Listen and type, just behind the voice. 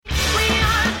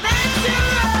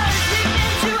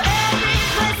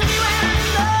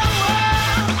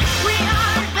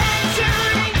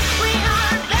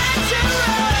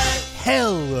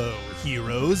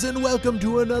welcome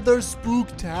to another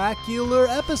spooktacular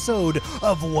episode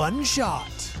of One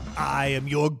Shot. I am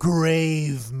your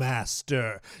grave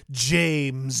master,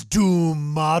 James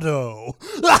Doom Motto.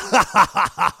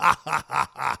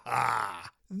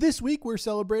 This week we're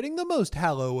celebrating the most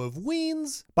hallow of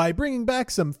Weens by bringing back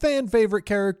some fan-favorite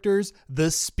characters, the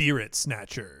Spirit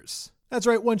Snatchers. That's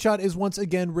right, One Shot is once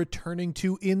again returning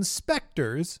to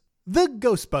InSp3tres, the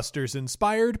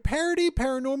Ghostbusters-inspired parody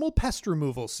paranormal pest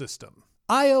removal system.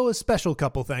 I owe a special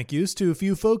couple thank yous to a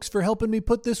few folks for helping me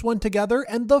put this one together,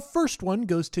 and the first one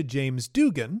goes to James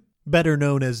Dugan, better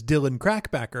known as Dylan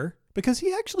Crackbacker, because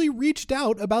he actually reached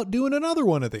out about doing another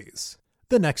one of these.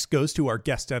 The next goes to our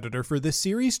guest editor for this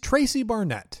series, Tracy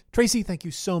Barnett. Tracy, thank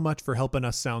you so much for helping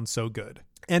us sound so good.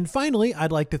 And finally,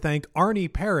 I'd like to thank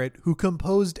Arnie Parrott, who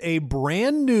composed a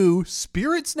brand new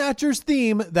Spirit Snatchers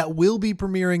theme that will be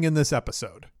premiering in this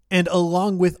episode. And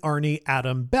along with Arnie,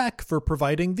 Adam Beck for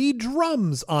providing the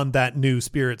drums on that new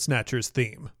Spirit Snatchers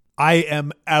theme. I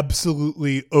am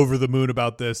absolutely over the moon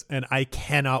about this, and I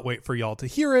cannot wait for y'all to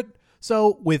hear it.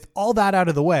 So with all that out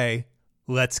of the way,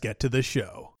 let's get to the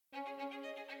show.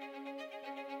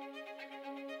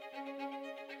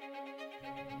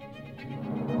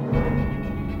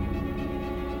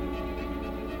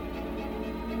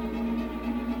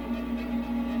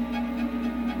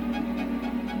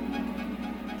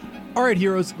 All right,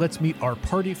 heroes, let's meet our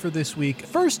party for this week.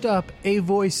 First up, a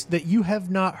voice that you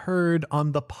have not heard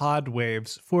on the pod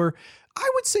waves for, I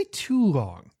would say, too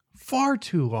long. Far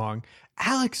too long.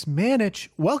 Alex Manich,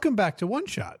 welcome back to One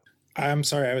Shot. I'm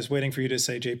sorry, I was waiting for you to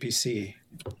say JPC.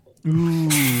 Ooh,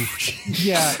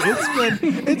 yeah,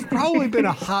 it's probably been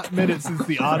a hot minute since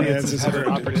the audience has had an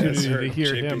opportunity to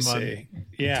hear JPC.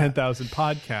 Him on 10,000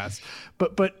 podcasts.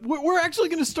 But we're actually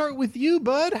going to start with you,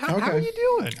 bud. How are you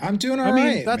doing? I'm doing all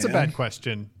right. That's man. A bad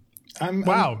question.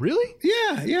 Wow, really?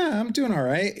 Yeah, I'm doing all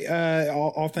right.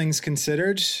 All things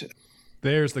considered.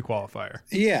 There's the qualifier.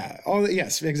 Yeah,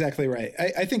 yes, exactly right.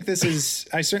 I think this is,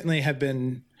 I certainly have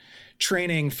been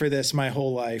training for this my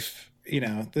whole life. You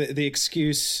know, the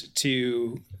excuse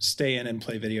to stay in and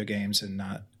play video games and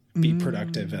not be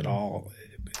productive at all.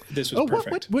 This was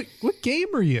perfect. What game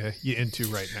are you into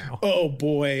right now? Oh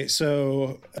boy.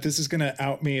 So this is going to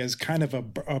out me as kind of a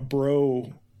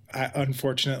bro,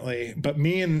 unfortunately, but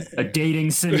me and a dating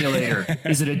simulator.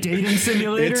 Is it a dating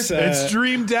simulator? It's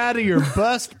Dream Daddy or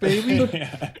Bust, baby.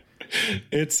 Yeah.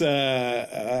 It's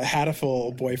a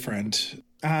hatful boyfriend.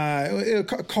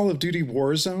 Call of Duty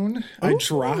Warzone. I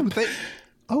dropped.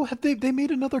 Have they made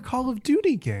another Call of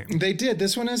Duty game? They did.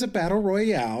 This one is a battle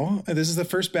royale. This is the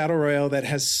first battle royale that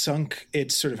has sunk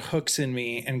its sort of hooks in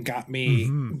me and got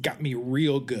me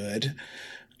real good.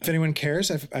 If anyone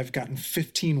cares, I've gotten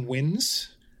 15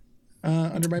 wins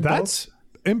under my belt. That's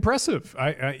impressive.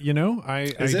 I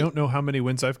don't know how many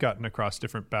wins I've gotten across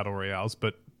different battle royales,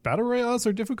 but battle royales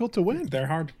are difficult to win. They're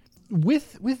hard.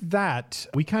 With that,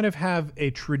 we kind of have a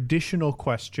traditional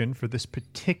question for this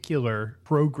particular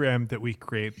program that we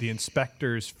create, the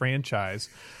InSp3tres franchise.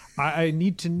 I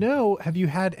need to know, have you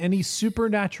had any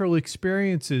supernatural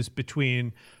experiences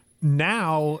between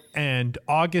now and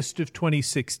August of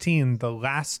 2016, the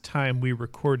last time we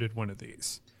recorded one of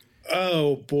these?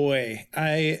 Oh, boy.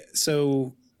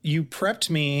 So you prepped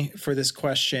me for this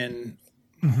question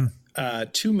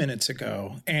 2 minutes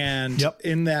ago, and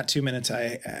in that 2 minutes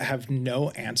I have no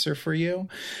answer for you.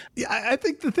 Yeah, I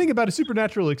think the thing about a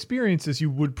supernatural experience is you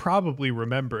would probably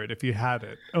remember it if you had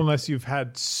it, unless you've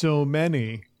had so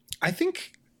many. I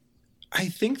think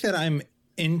that I'm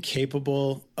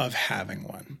incapable of having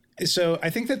one. So I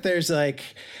think that there's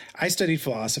I studied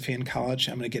philosophy in college.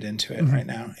 I'm going to get into it right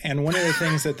now. And one of the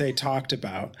things that they talked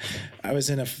about, I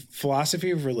was in a philosophy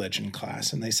of religion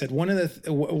class, and they said one of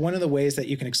the ways that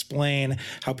you can explain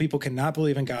how people can not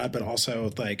believe in God, but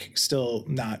also still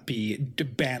not be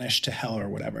banished to hell or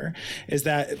whatever, is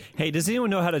that. Hey, does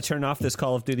anyone know how to turn off this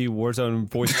Call of Duty Warzone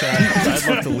voice chat? I'd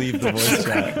love to leave the voice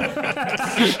chat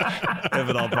if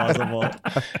at all possible.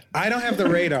 I don't have the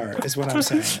radar, is what I'm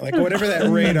saying. Whatever that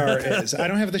radar is, I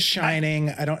don't have the shining.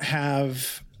 I don't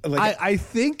have I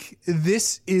think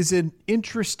this is an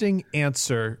interesting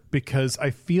answer because I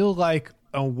feel like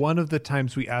one of the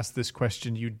times we asked this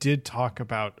question, you did talk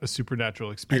about a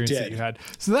supernatural experience that you had.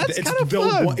 So that's kind of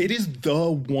fun. It is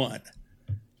the one.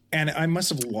 And I must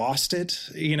have lost it,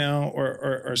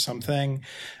 or something.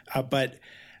 But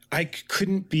I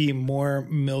couldn't be more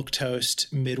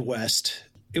milquetoast Midwest.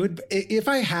 It would, if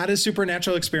I had a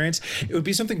supernatural experience, it would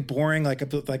be something boring, like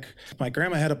my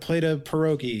grandma had a plate of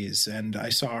pierogies and I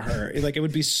saw her. It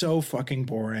would be so fucking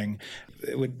boring.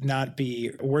 It would not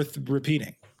be worth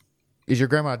repeating. Is your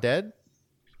grandma dead?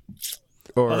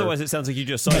 Or Otherwise, it sounds like you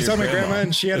just saw I your saw my grandma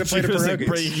and she had a plate of was, like, pierogies.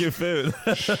 bringing you food.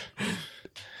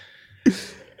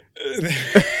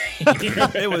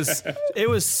 It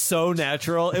was so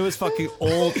natural. It was fucking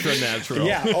ultra natural.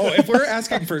 Yeah. Oh, if we're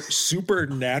asking for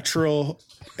supernatural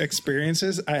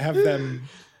experiences, I have them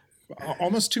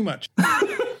almost too much.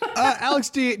 Alex,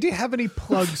 do you have any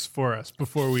plugs for us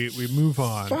before we move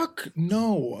on? Fuck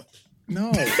no.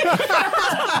 No.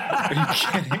 Are you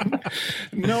kidding?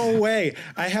 No way.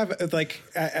 I have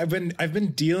I've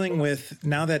been dealing with,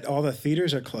 now that all the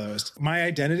theaters are closed, my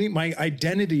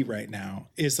identity right now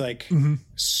is like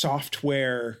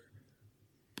software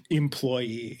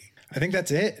employee. I think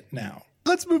that's it now.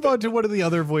 Let's move on to one of the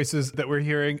other voices that we're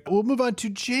hearing. We'll move on to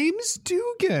James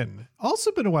Dugan.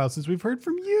 Also been a while since we've heard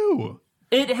from you.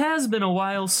 It has been a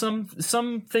while. Some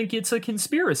think it's a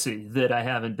conspiracy that I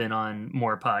haven't been on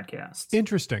more podcasts.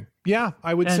 Interesting. Yeah,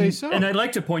 I would say so. And I'd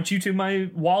like to point you to my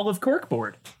wall of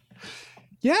corkboard.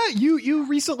 Yeah, you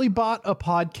recently bought a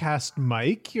podcast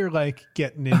mic. You're like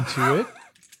getting into it.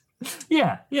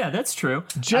 Yeah, that's true.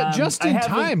 Just in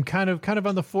time, kind of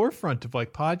on the forefront of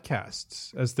like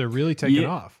podcasts as they're really taking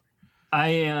off. I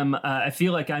am. I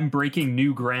feel like I'm breaking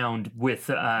new ground with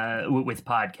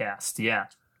podcasts. Yeah.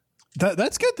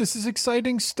 That's good. This is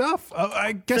exciting stuff.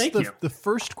 I guess the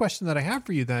first question that I have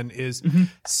for you then is,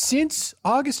 since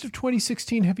August of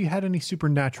 2016, have you had any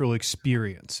supernatural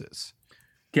experiences?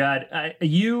 God,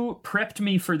 you prepped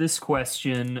me for this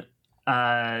question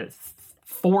 4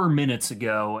 minutes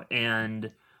ago, and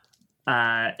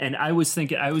I was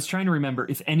trying to remember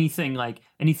if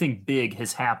anything big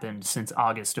has happened since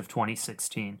August of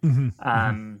 2016.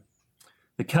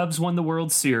 The Cubs won the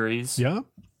World Series. Yeah.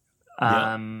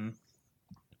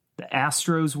 The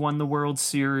Astros won the World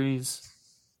Series.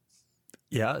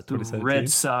 Yeah, the Red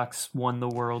Sox won the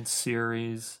World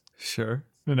Series. Sure.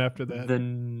 And after that, the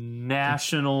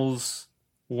Nationals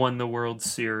won the World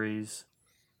Series.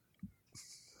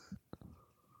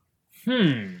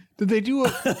 Did they do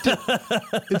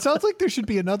it sounds like there should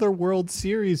be another World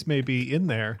Series maybe in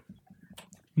there.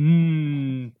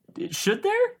 Should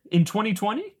there? In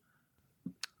 2020?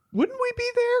 Wouldn't we be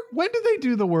there? When did they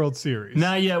do the World Series?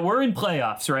 Not yet. We're in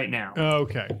playoffs right now.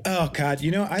 Okay. Oh, God.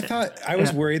 I thought I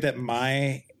was worried that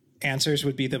my answers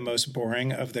would be the most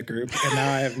boring of the group, and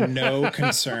now I have no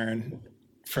concern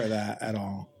for that at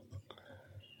all.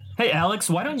 Hey, Alex,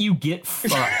 why don't you get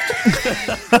fucked?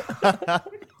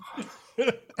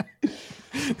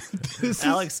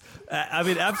 Alex, I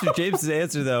mean, after James's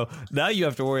answer, though, now you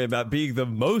have to worry about being the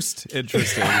most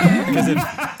interesting. Because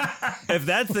if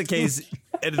that's the case,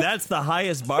 and that's the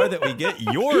highest bar that we get,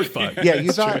 you're fucked. Yeah,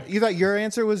 you thought your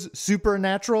answer was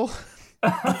supernatural?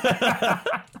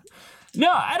 No,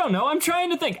 I don't know. I'm trying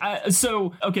to think.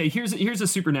 Okay, here's a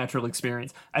supernatural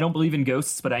experience. I don't believe in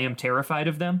ghosts, but I am terrified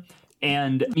of them.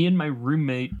 And me and my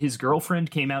roommate, his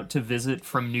girlfriend, came out to visit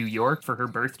from New York for her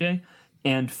birthday.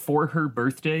 And for her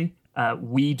birthday,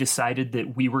 we decided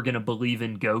that we were going to believe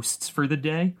in ghosts for the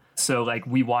day. So,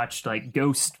 we watched,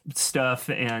 ghost stuff,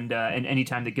 and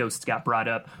anytime that ghosts got brought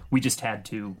up, we just had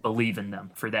to believe in them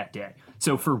for that day.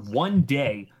 So, for one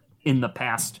day in the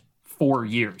past 4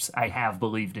 years, I have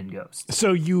believed in ghosts.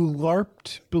 So, you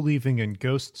LARPed believing in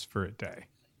ghosts for a day?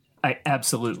 I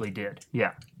absolutely did,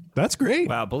 yeah. That's great.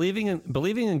 Wow, believing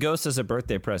in ghosts as a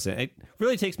birthday present, it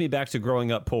really takes me back to growing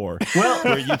up poor. Well,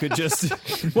 where you could just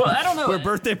I don't know. Where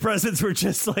birthday presents were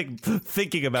just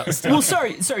thinking about stuff. Well,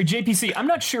 sorry, JPC, I'm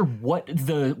not sure what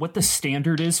the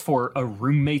standard is for a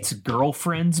roommate's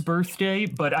girlfriend's birthday,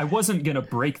 but I wasn't gonna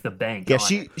break the bank. Yeah,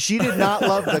 on she did not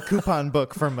love the coupon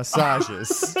book for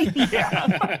massages.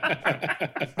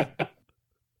 Yeah.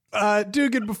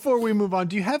 Dugan, before we move on,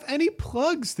 do you have any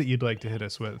plugs that you'd like to hit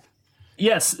us with?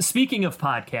 Yes, speaking of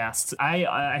podcasts,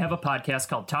 I have a podcast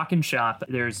called Talkin' Shop.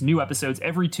 There's new episodes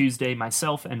every Tuesday.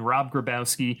 Myself and Rob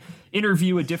Grabowski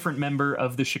interview a different member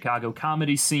of the Chicago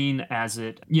comedy scene as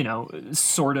it,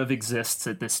 sort of exists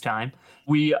at this time.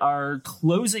 We are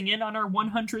closing in on our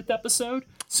 100th episode,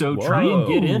 so try and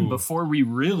get in before we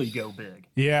really go big.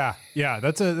 Yeah,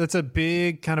 that's a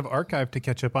big kind of archive to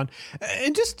catch up on.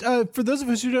 And just for those of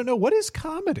us who don't know, what is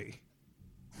comedy?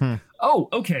 Oh,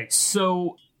 okay,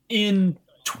 so in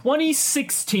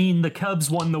 2016, the Cubs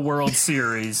won the World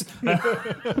Series.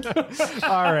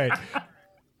 All right.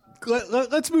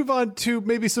 Let's move on to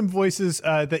maybe some voices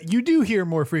that you do hear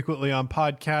more frequently on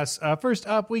podcasts. First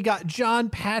up, we got John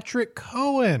Patrick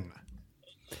Cohen.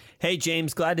 Hey,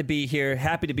 James, glad to be here.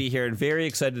 Happy to be here and very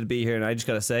excited to be here. And I just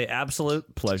got to say,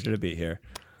 absolute pleasure to be here.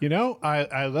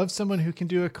 I love someone who can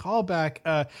do a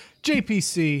callback.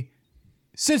 JPC,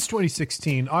 Since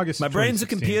 2016, August. My of brain's a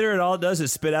 2016. computer, and all it does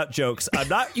is spit out jokes. I'm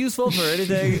not useful for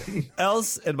anything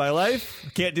else in my life.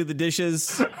 Can't do the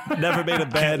dishes. Never made a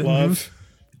bed. Love.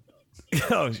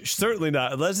 No, certainly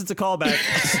not, unless it's a callback.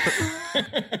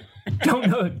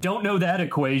 Don't know that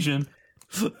equation.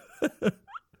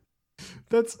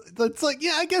 That's like,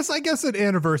 yeah, I guess an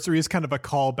anniversary is kind of a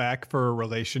callback for a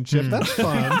relationship. That's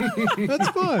fun. That's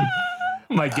fun.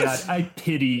 Oh my God, I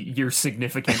pity your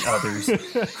significant others.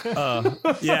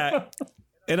 Yeah.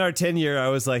 In our 10-year, I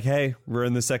was like, hey, we're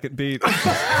in the second beat. And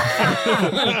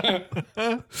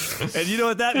you know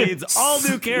what that means? All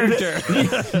new character.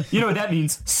 You know what that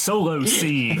means? Solo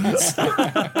scenes.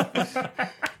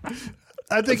 I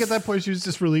think at that point she was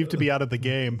just relieved to be out of the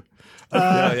game.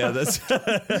 Yeah, that's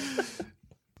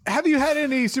Have you had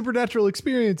any supernatural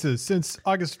experiences since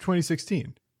August of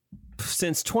 2016?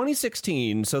 since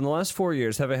 2016. So in the last 4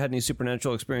 years, have I had any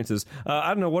supernatural experiences? I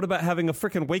don't know. What about having a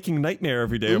freaking waking nightmare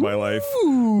every day of my life?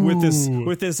 With this,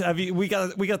 we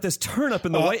got this turn up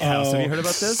in the White House. Have you heard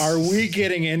about this? Are we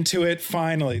getting into it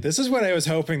finally? This is what I was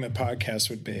hoping the podcast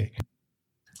would be.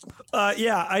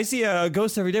 Yeah, I see a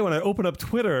ghost every day when I open up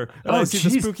Twitter, and I see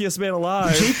the spookiest man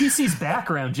alive. JPC's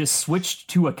background just switched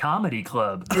to a comedy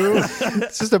club.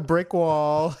 It's just a brick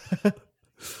wall.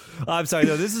 I'm sorry,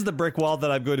 no, this is the brick wall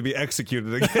that I'm going to be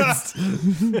executed against.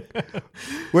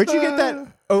 Where'd you get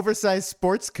that oversized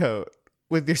sports coat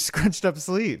with your scrunched up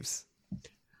sleeves?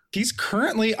 He's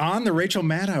currently on the Rachel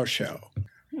Maddow show.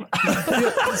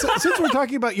 So, since we're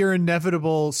talking about your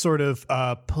inevitable sort of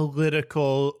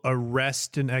political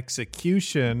arrest and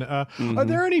execution, are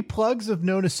there any plugs of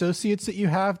known associates that you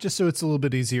have, just so it's a little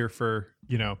bit easier for,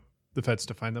 the feds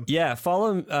to find them? Yeah,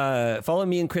 follow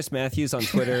me and Chris Matthews on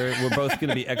Twitter. We're both going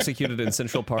to be executed in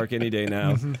Central Park any day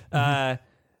now.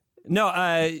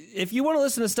 If you want to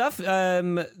listen to stuff,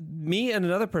 me and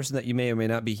another person that you may or may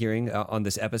not be hearing on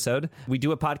this episode, we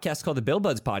do a podcast called the Bill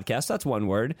Buds Podcast. That's one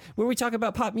word, where we talk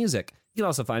about pop music. You can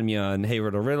also find me on Hey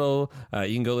Riddle Riddle.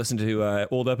 You can go listen to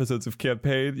old episodes of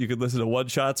Campaign. You can listen to One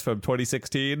Shots from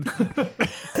 2016.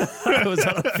 I was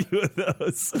on a few of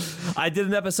those. I did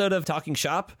an episode of Talking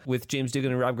Shop with James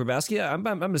Dugan and Rob Grabowski. I'm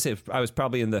going to say I was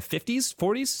probably in the 50s,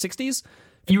 40s, 60s.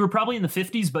 You were probably in the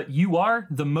 50s, but you are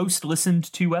the most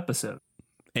listened to episode.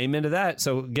 Amen to that.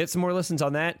 So get some more listens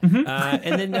on that.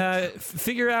 And then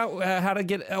figure out how to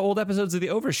get old episodes of The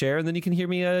Overshare. And then you can hear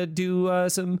me do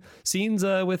some scenes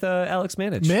with Alex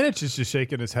Manich. Manich is just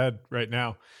shaking his head right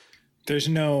now. There's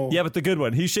no... Yeah, but the good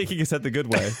one. He's shaking his head the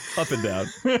good way. Up and down.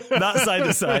 Not side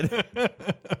to side.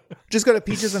 Just go to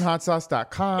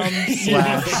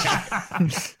peachesandhotsauce.com/...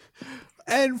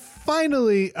 And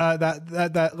finally,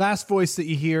 that last voice that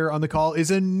you hear on the call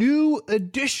is a new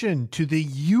addition to the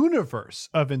universe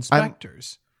of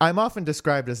inspectors. I'm often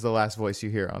described as the last voice you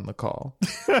hear on the call.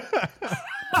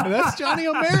 That's Johnny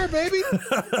O'Mara, baby.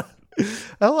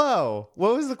 Hello.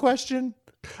 What was the question?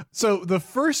 So the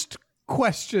first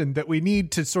question that we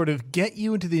need to sort of get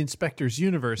you into the inspector's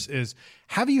universe is,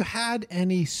 have you had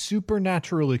any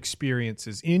supernatural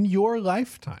experiences in your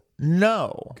lifetime?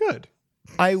 No. Good.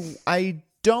 I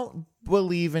don't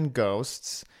believe in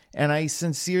ghosts, and I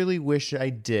sincerely wish I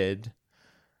did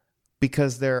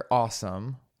because they're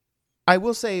awesome. I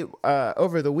will say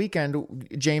over the weekend,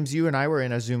 James, you and I were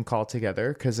in a Zoom call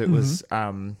together because it was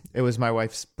my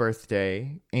wife's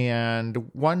birthday, and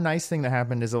one nice thing that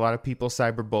happened is a lot of people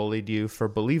cyberbullied you for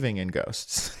believing in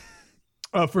ghosts.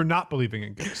 For not believing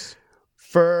in ghosts.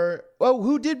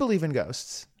 Who did believe in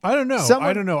ghosts? I don't know.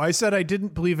 I don't know. I said I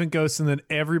didn't believe in ghosts, and then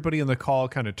everybody in the call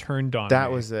kind of turned on me.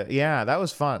 That was it. Yeah, that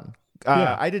was fun.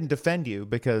 I didn't defend you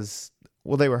because,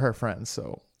 they were her friends,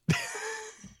 so.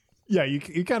 Yeah,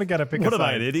 you kind of got to pick a side. What am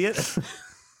I, an idiot?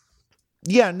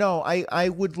 Yeah, no, I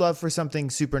would love for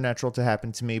something supernatural to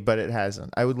happen to me, but it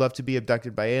hasn't. I would love to be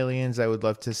abducted by aliens. I would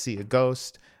love to see a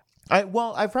ghost.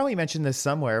 I've probably mentioned this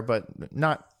somewhere, but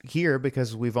not here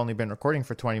because we've only been recording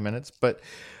for 20 minutes. But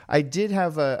I did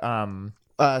have a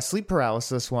sleep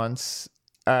paralysis once,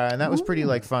 and that was pretty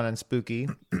fun and spooky.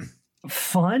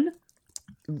 Fun?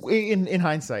 In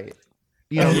hindsight,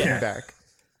 looking back.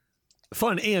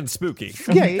 Fun and spooky.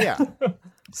 Yeah.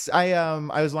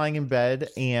 I was lying in bed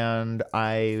and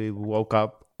I woke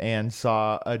up and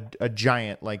saw a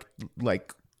giant, like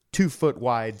 2 foot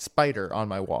wide spider on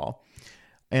my wall,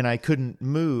 and I couldn't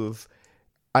move.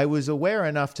 I was aware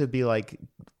enough to be like,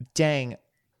 dang,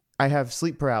 I have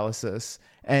sleep paralysis.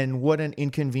 And what an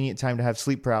inconvenient time to have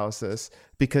sleep paralysis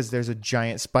because there's a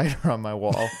giant spider on my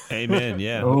wall. Amen.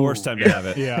 Yeah. Oh. Worst time to have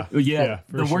it. Yeah. Yeah,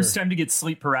 the for worst sure. time to get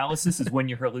sleep paralysis is when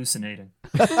you're hallucinating.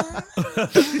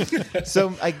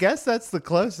 So I guess that's the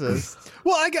closest.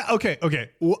 Well,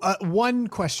 okay. One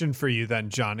question for you then,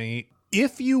 Johnny.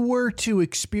 If you were to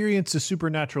experience a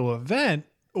supernatural event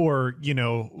or,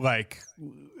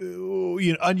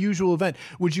 unusual event,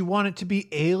 would you want it to be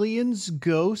aliens,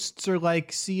 ghosts, or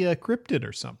like see a cryptid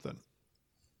or something?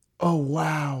 Oh,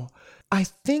 wow. I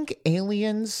think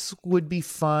aliens would be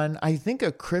fun. I think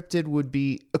a cryptid would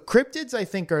be... Cryptids, I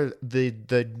think, are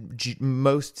the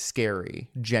most scary,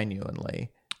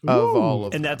 genuinely, of all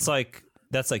of And them. that's like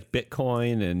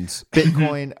Bitcoin and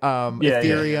Bitcoin, Yeah,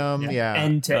 Ethereum, yeah.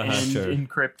 End-to-end Sure.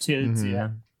 encrypted, yeah.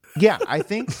 Yeah, I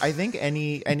think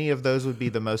any of those would be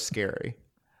the most scary.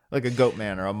 Like a goat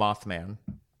man or a mothman.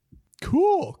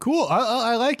 Cool.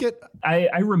 I like it.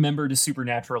 I remembered a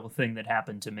supernatural thing that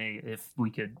happened to me, if we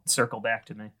could circle back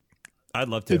to me. I'd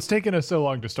love to. It's taken us so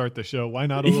long to start the show. Why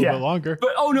not a little bit longer?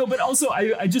 But also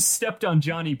I just stepped on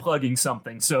Johnny plugging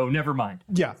something, so never mind.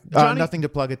 Yeah. Johnny? Nothing to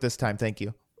plug at this time, thank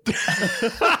you.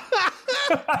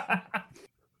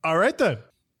 All right, then.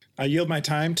 I yield my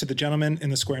time to the gentleman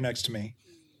in the square next to me.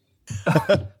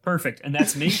 Perfect. And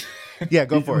that's me. Yeah,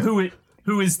 go for it.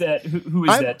 Who is that? Who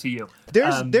is that to you?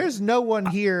 There's no one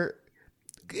here.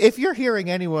 If you're hearing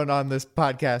anyone on this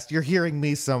podcast, you're hearing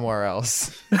me somewhere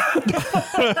else.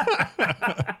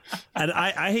 And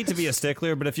I hate to be a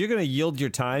stickler, but if you're going to yield your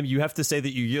time, you have to say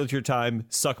that you yield your time.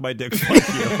 Suck my dick.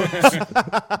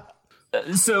 Fuck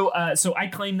you. So I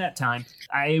claim that time.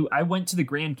 I went to the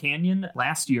Grand Canyon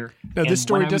last year. Now, and this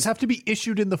story when I does was- have to be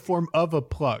issued in the form of a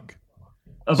plug.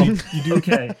 You do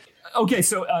okay. Okay,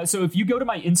 so if you go to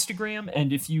my Instagram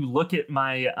and if you look at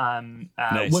my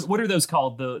Nice. what are those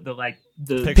called?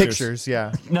 The Pictures,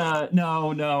 yeah. no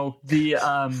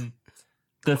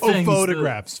the things,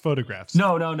 Photographs.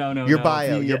 No. Your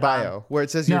bio, the, your bio, where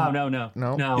it says No.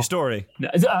 Your story. No,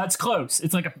 it's close.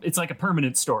 It's like a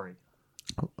permanent story.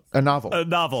 a novel. A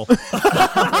novel.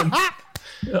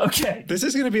 Okay. This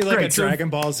is going to be like Great, a so-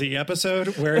 Dragon Ball Z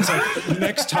episode where it's like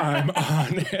next time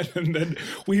on, and then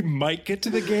we might get to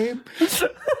the game.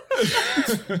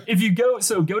 If you go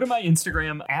to my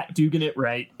Instagram at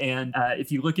 @DuganItRight, and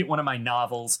if you look at one of my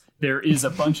novels, there is a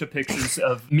bunch of pictures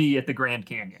of me at the Grand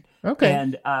Canyon. Okay.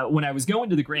 And when I was going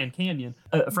to the Grand Canyon,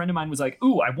 a friend of mine was like,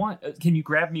 "Ooh, can you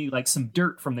grab me like some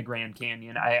dirt from the Grand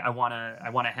Canyon? I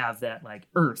wanna have that like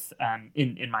earth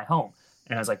in my home."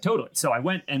 And I was like, totally. So I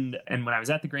went and when I was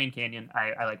at the Grand Canyon,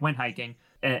 I like went hiking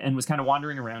and was kind of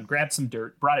wandering around, grabbed some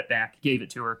dirt, brought it back, gave it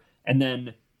to her, and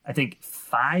then I think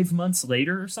 5 months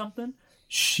later or something,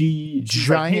 she's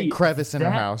Giant like, hey, crevice in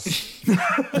her house.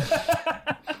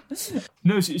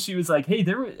 No, she was like, hey,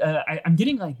 I'm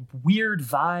getting like weird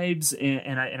vibes,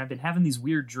 and I've been having these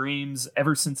weird dreams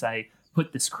ever since I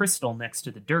put this crystal next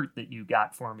to the dirt that you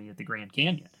got for me at the Grand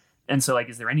Canyon. And so like,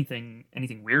 is there anything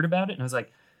weird about it? And I was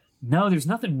like, no, there's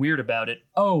nothing weird about it.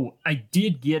 Oh, I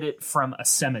did get it from a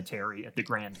cemetery at the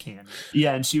Grand Canyon.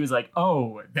 Yeah, and she was like,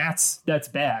 oh, that's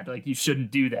bad. Like, you shouldn't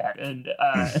do that. And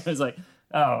I was like,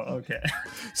 oh, okay.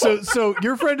 So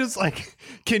your friend is like,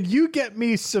 can you get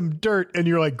me some dirt? And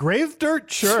you're like, grave dirt?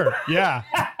 Sure. Yeah.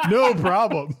 No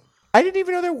problem. I didn't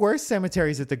even know there were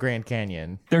cemeteries at the Grand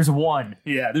Canyon. There's one.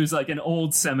 Yeah, there's like an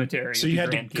old cemetery. So at you the had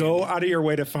to Grand go Canyon. out of your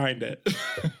way to find it.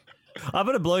 I'm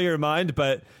going to blow your mind,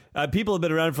 but people have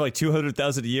been around for like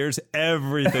 200,000 years.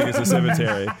 Everything is a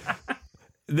cemetery.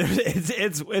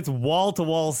 It's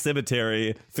wall-to-wall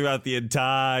cemetery throughout the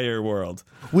entire world.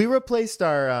 We replaced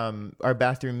our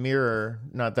bathroom mirror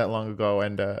not that long ago,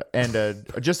 and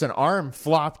just an arm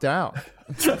flopped out.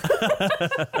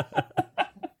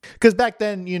 Because back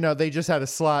then, they just had a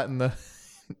slot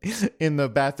in the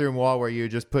bathroom wall where you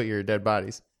just put your dead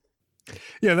bodies.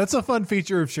 Yeah, that's a fun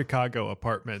feature of Chicago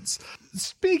apartments.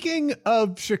 Speaking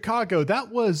of Chicago, that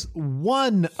was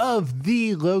one of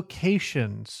the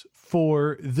locations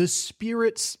for the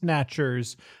Spirit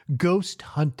Snatchers ghost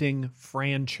hunting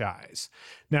franchise.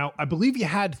 Now, I believe you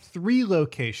had 3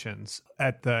 locations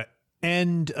at the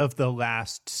end of the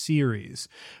last series,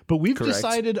 but we've Correct.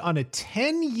 decided on a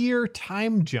 10-year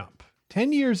time jump.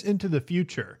 10 years into the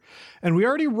future. And we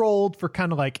already rolled for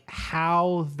kind of like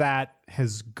how that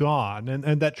has gone,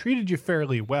 and that treated you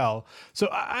fairly well. So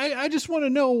I just want to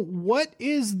know, what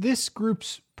is this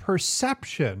group's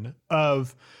perception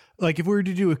of, like, if we were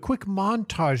to do a quick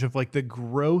montage of like the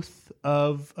growth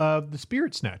of the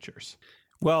Spirit Snatchers?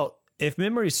 Well, if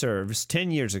memory serves,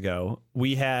 10 years ago,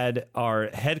 we had our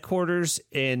headquarters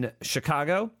in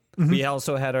Chicago, We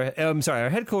also had our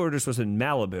headquarters was in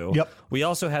Malibu. Yep. We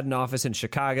also had an office in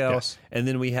Chicago. Yes. And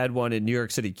then we had one in New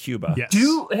York City, Cuba. Yes.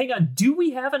 Do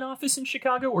we have an office in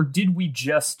Chicago, or did we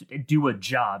just do a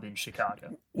job in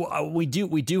Chicago? Well, we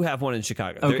do have one in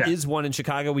Chicago. Okay. There is one in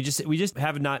Chicago. We just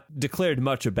have not declared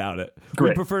much about it.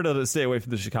 Great. We prefer to stay away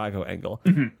from the Chicago angle.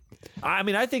 I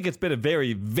mean, I think it's been a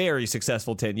very, very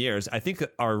successful 10 years. I think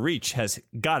our reach has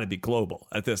got to be global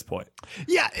at this point.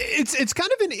 Yeah, it's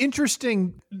kind of an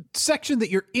interesting section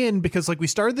that you're in, because like we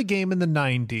started the game in the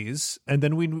 90s, and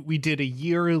then we did a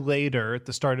year later at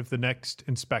the start of the next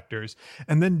Inspectors,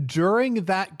 and then during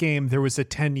that game there was a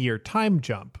 10-year time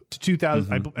jump to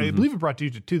 2000. I believe it brought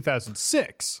you to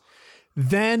 2006.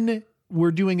 Then we're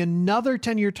doing another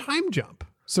 10-year time jump.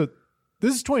 So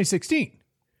this is 2016.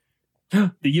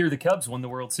 The year the Cubs won the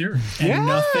World Series. And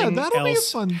nothing that'll be a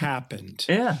else fun. happened.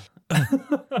 Yeah.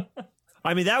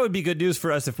 I mean, that would be good news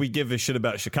for us if we give a shit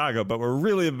about Chicago, but we're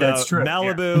really about That's true,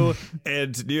 Malibu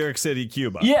and New York City,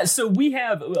 Cuba. Yeah, so we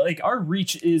have, like, our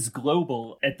reach is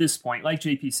global at this point, like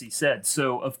JPC said.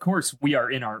 So, of course, we are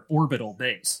in our orbital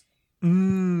base.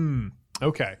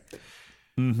 Okay.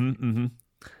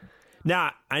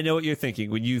 Now, I know what you're thinking.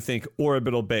 When you think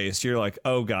orbital base, you're like,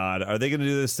 oh, God, are they going to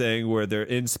do this thing where they're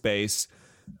in space?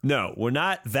 No, we're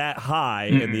not that high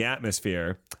in the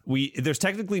atmosphere. There's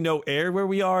technically no air where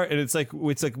we are, and it's like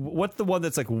what's the one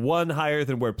that's like one higher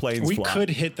than where planes We fly? could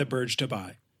hit the Burj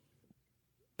Dubai.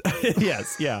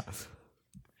 Yes, yeah.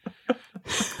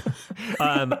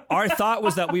 Our thought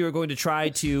was that we were going to try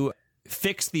to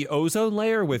fix the ozone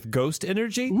layer with ghost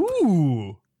energy.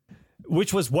 Ooh.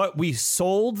 Which was what we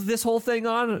sold this whole thing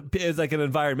on, is like an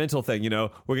environmental thing. You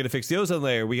know, we're going to fix the ozone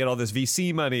layer. We get all this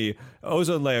VC money,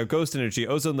 ozone layer, ghost energy,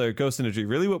 ozone layer, ghost energy.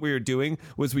 Really what we were doing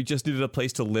was we just needed a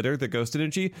place to litter the ghost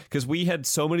energy, because we had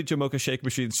so many Jamocha shake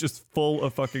machines just full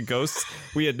of fucking ghosts.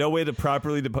 We had no way to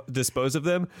properly dispose of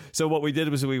them. So what we did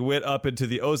was we went up into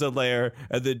the ozone layer,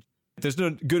 and then, there's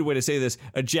no good way to say this,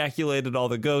 ejaculated all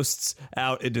the ghosts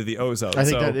out into the ozone. I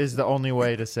think that is the only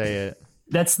way to say it.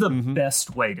 That's the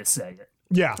best way to say it.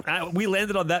 Yeah. We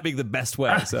landed on that being the best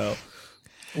way. So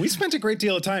We spent a great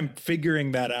deal of time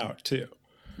figuring that out, too.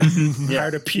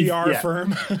 Hired a PR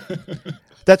firm.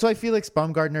 That's why Felix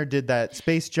Baumgartner did that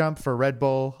space jump for Red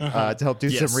Bull to help do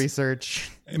some research.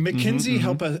 And McKinsey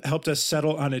helped us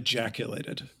settle on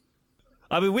ejaculated.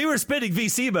 I mean, we were spending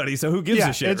VC money, so who gives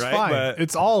a shit, it's right? fine. But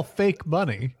It's all fake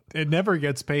money. It never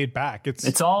gets paid back.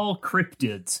 It's all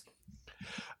cryptids.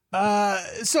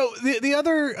 So the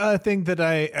other thing that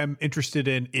I am interested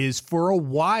in is, for a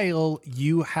while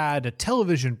you had a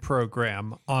television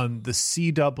program on the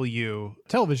CW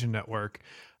television network.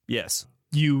 yes.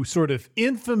 You sort of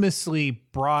infamously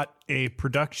brought a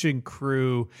production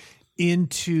crew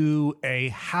into a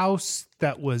house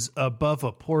that was above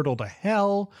a portal to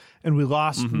hell, and we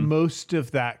lost most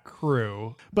of that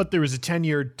crew. But there was a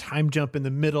 10-year time jump in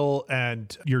the middle,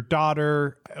 and your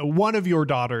daughter, one of your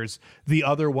daughters, the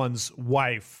other one's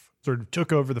wife, sort of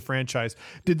took over the franchise.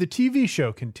 Did the TV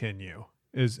show continue,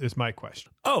 is my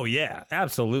question. Oh, yeah,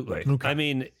 absolutely. Okay. I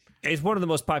mean, it's one of the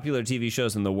most popular TV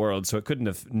shows in the world, so it couldn't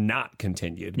have not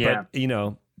continued. Yeah. But, you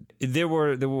know, there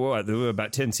were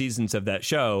about 10 seasons of that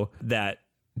show that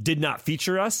did not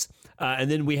feature us. And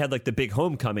then we had like the big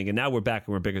homecoming, and now we're back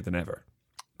and we're bigger than ever.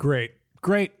 Great,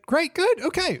 good.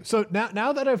 Okay, so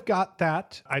now that I've got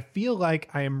that, I feel like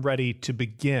I am ready to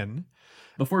begin.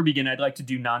 Before we begin, I'd like to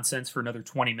do nonsense for another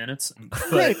 20 minutes.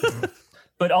 Great.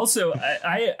 But also,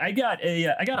 I got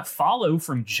a follow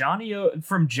from Johnny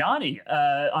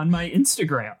on my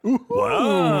Instagram.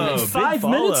 Whoa, Like 5 big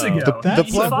minutes follow. ago. The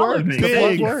He plug followed worked. me. The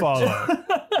plug Big worked. follow.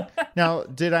 Now,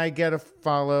 did I get a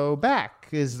follow back?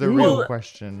 Is the real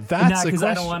question. That's a because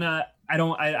I question. don't want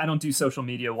to. I don't do social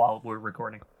media while we're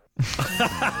recording.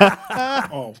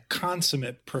 Oh,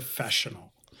 consummate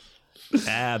professional.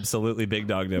 Absolutely big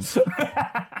dogged him.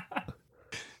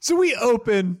 So we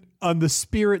open on the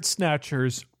Spirit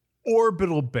Snatchers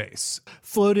orbital base,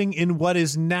 floating in what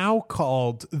is now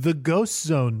called the Ghost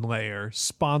Zone layer,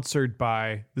 sponsored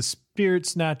by the Spirit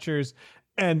Snatchers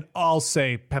and I'll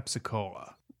say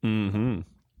Pepsi-Cola. Mm-hmm.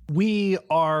 We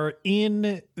are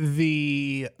in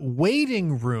the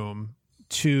waiting room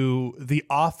to the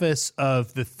office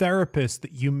of the therapist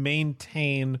that you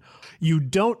maintain. You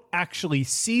don't actually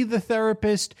see the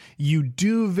therapist. You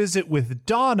do visit with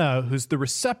Donna, who's the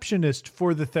receptionist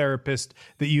for the therapist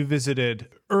that you visited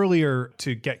earlier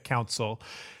to get counsel.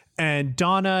 And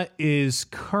Donna is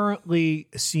currently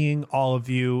seeing all of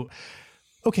you.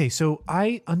 Okay, so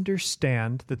I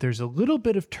understand that there's a little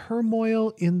bit of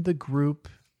turmoil in the group,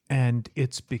 and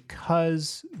it's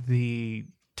because the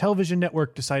television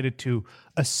network decided to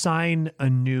assign a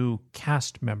new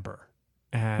cast member,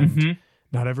 and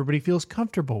not everybody feels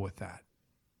comfortable with that.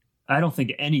 I don't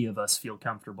think any of us feel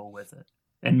comfortable with it.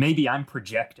 And maybe I'm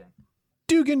projecting.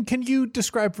 Dugan, can you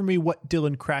describe for me what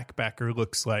Dylan Crackbacker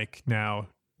looks like now,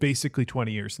 basically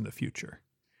 20 years in the future?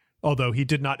 Although he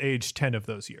did not age 10 of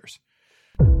those years.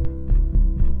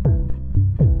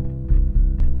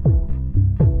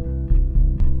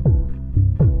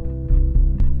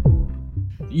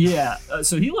 Yeah,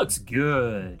 so he looks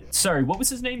good. Sorry, what was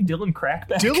his name? Dylan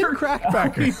Crackbacker? Dylan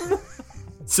Crackbacker.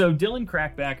 So Dylan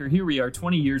Crackbacker, here we are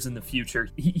 20 years in the future.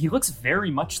 He looks very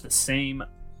much the same.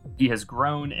 He has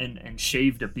grown and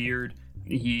shaved a beard.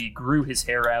 He grew his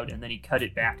hair out and then he cut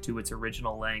it back to its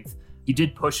original length. He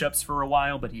did push-ups for a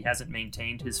while, but he hasn't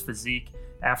maintained his physique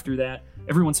after that.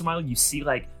 Every once in a while, you see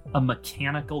like a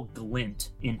mechanical glint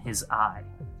in his eye.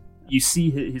 You see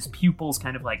his pupils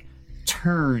kind of like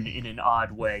turn in an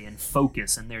odd way and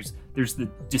focus, and there's the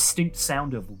distinct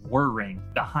sound of whirring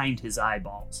behind his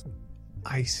eyeballs.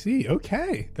 I see.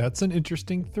 Okay. That's an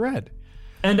interesting thread.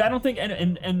 And I don't think,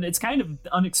 and it's kind of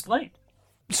unexplained.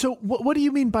 So what do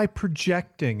you mean by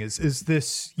projecting? Is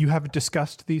this, you haven't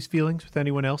discussed these feelings with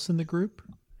anyone else in the group?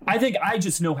 I think I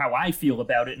just know how I feel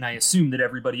about it, and I assume that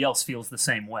everybody else feels the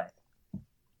same way.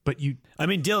 But I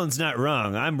mean, Dylan's not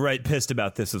wrong. I'm right pissed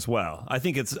about this as well. I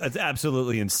think it's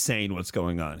absolutely insane what's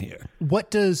going on here. What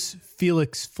does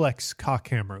Felix Flex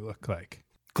Cockhammer look like?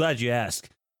 Glad you asked.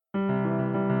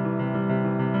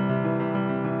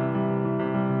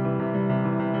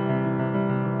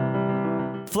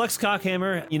 Flex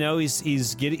Cockhammer,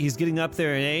 he's getting up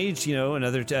there in age.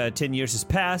 Another 10 years has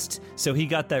passed, so he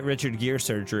got that Richard Gere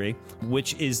surgery,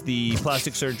 which is the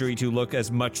plastic surgery to look as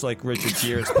much like Richard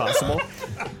Gere as possible.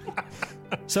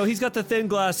 So he's got the thin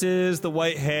glasses, the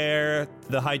white hair,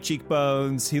 the high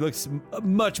cheekbones. He looks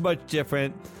much, much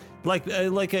different, like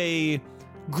a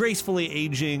gracefully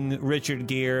aging Richard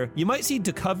Gere. You might see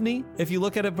Duchovny if you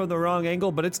look at it from the wrong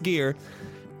angle, but it's Gere.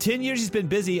 10 years he's been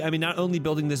busy. I mean, not only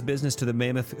building this business to the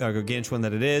mammoth gargantuan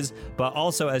that it is, but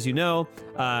also, as you know,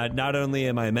 not only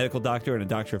am I a medical doctor and a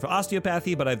doctor of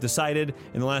osteopathy, but I've decided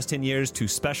in the last 10 years to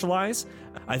specialize.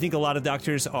 I think a lot of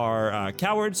doctors are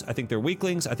cowards. I think they're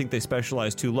weaklings. I think they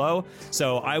specialize too low.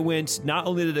 So I went, not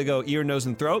only did I go ear, nose,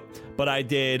 and throat, but I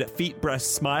did feet,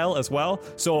 breast, smile as well.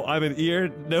 So I'm an ear,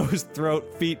 nose,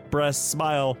 throat, feet, breast,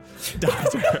 smile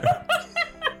doctor.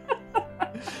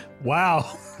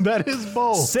 Wow, that is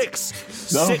bold. Six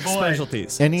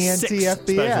specialties.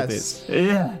 NENT-FBS.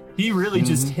 Yeah, he really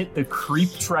just hit the creep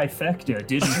trifecta,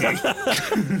 didn't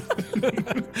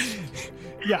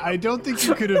he? Yeah, I don't think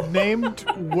you could have named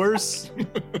worse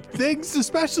things to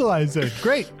specialize in.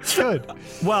 Great, good.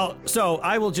 Well, so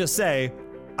I will just say,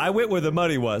 I went where the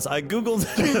money was. I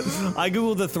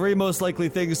googled the 3 most likely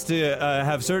things to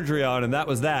have surgery on, and that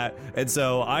was that. And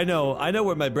so I know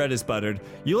where my bread is buttered.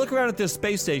 You look around at this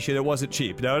space station; it wasn't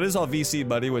cheap. Now it is all VC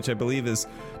money, which I believe is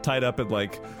tied up in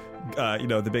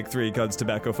the big 3: guns,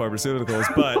 tobacco,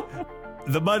 pharmaceuticals. But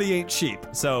the money ain't cheap.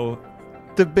 So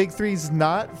the big 3's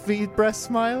not feet, breast,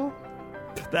 smile.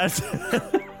 that's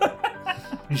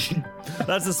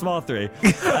that's a small 3.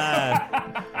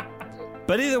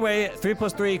 But either way, 3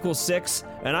 + 3 = 6,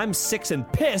 and I'm 6 and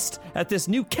pissed at this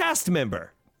new cast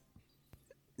member.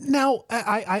 Now,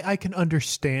 I can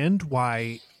understand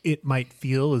why it might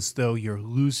feel as though you're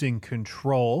losing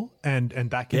control, and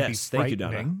that can be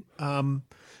frightening.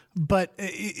 But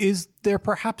is there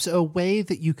perhaps a way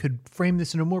that you could frame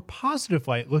this in a more positive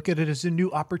light? Look at it as a new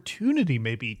opportunity,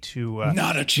 maybe, to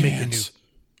not a chance.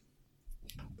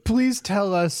 Please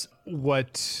tell us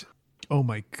what. Oh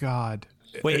my God.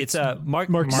 Wait, it's Mark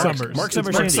Summers. Mark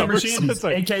Summer Shandy, That's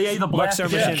right. a.k.a. the Black Summer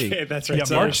Death. Shandy. Okay, that's right. Yeah,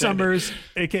 Summer Mark Shandy. Summers,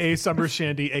 a.k.a. Summer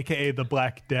Shandy, a.k.a. the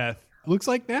Black Death. Looks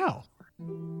like now.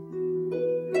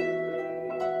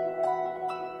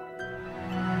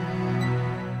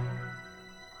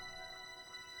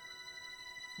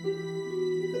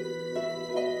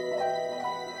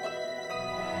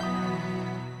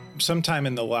 Sometime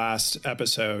in the last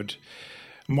episode,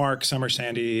 Mark Summer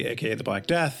Sandy, aka the Black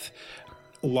Death,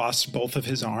 lost both of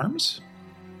his arms.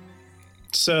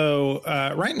 So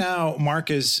right now, Mark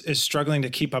is struggling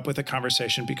to keep up with the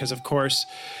conversation because, of course,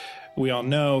 we all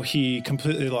know he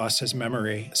completely lost his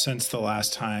memory since the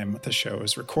last time the show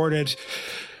was recorded.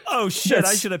 Oh shit!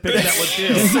 I should have picked that one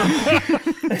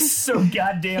too. It's so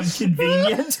goddamn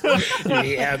convenient.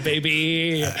 Yeah,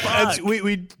 baby.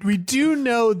 We do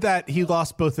know that he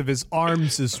lost both of his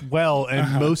arms as well,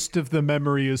 and most of the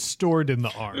memory is stored in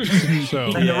the arms.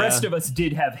 So And the rest of us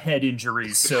did have head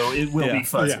injuries, so it will be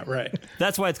fuzzy. Yeah, right.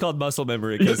 That's why it's called muscle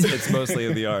memory, because it's mostly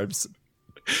in the arms.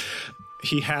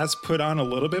 He has put on a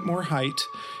little bit more height.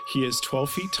 He is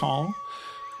 12 feet tall.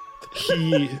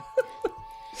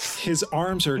 His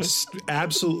arms are just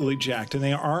absolutely jacked, and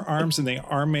they are arms, and they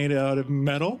are made out of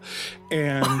metal.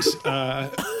 And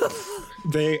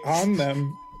they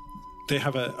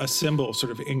have a symbol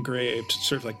sort of engraved,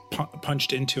 sort of like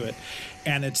punched into it,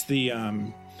 and it's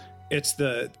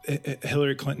the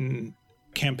Hillary Clinton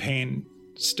campaign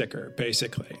sticker,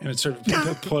 basically, and it's sort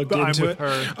of plugged into it.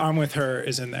 I'm with her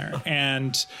is in there.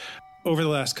 And over the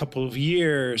last couple of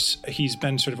years, he's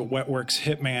been sort of a wet works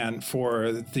hitman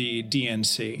for the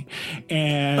DNC.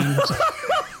 And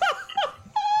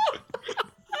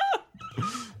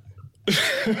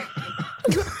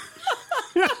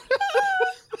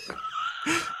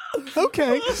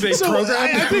Okay, they so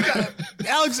programmed. I think,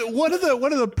 Alex, one of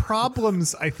the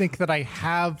problems I think that I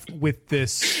have with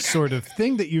this sort of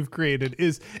thing that you've created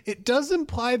is it does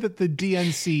imply that the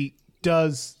DNC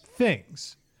does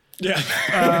things. Yeah.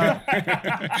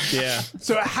 Yeah.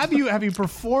 So have you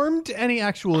performed any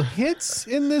actual hits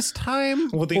in this time?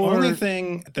 Well, the only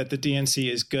thing that the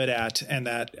DNC is good at, and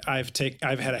that I've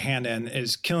had a hand in,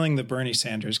 is killing the Bernie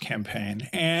Sanders campaign.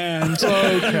 And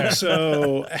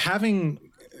so having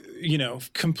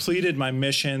completed my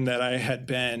mission that I had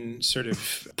been sort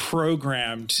of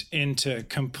programmed into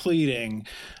completing,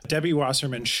 Debbie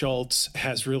Wasserman Schultz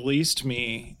has released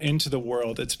me into the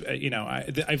world. It's,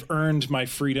 I've earned my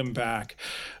freedom back,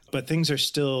 but things are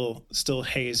still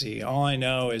hazy. All I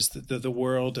know is the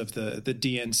world of the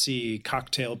DNC,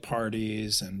 cocktail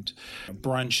parties and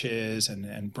brunches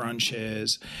and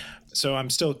brunches. So I'm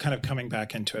still kind of coming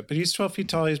back into it, but he's 12 feet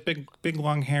tall. He has big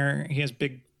long hair. He has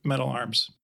big metal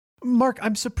arms. Mark,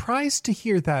 I'm surprised to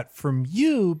hear that from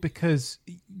you, because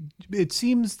it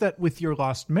seems that with your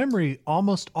lost memory,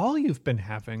 almost all you've been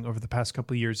having over the past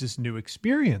couple of years is new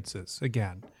experiences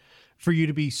again. For you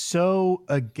to be so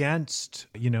against,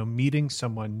 meeting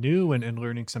someone new and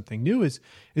learning something new is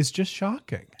just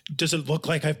shocking. Does it look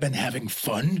like I've been having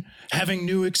fun, having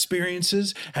new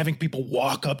experiences, having people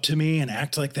walk up to me and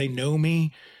act like they know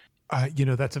me?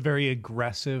 That's a very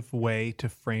aggressive way to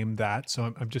frame that.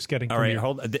 So I'm just getting. All right,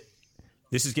 hold on.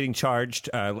 This is getting charged.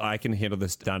 I can handle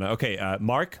this, Donna. Okay,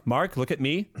 Mark, look at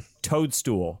me.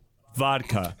 Toadstool,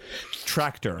 vodka,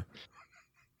 tractor,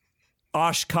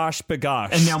 Oshkosh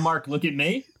bagosh. And now, Mark, look at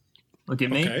me. Look at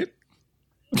me. Okay.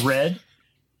 Red,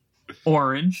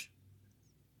 orange,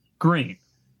 green.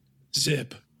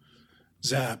 Zip,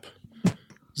 zap,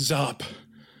 zop.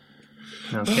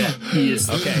 Okay. He is.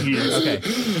 Okay. He is. Okay.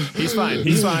 He's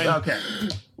fine. Okay.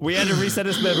 We had to reset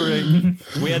his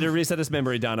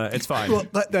memory. Donna. It's fine. Well,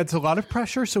 that's a lot of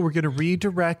pressure, so we're going to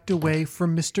redirect away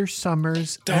from Mr.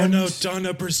 Summers.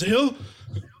 Donna Brazil?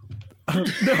 No.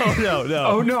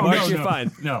 Oh no, Mark, no, you're no.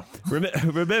 fine. No.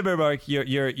 Remember, Mark,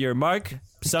 you're Mark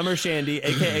Summer Shandy,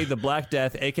 aka the Black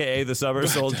Death, aka the Summer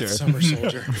Soldier. Summer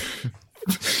Soldier.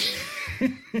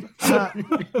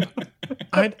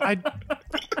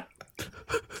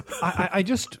 I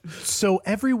just, so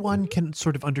everyone can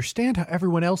sort of understand how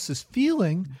everyone else is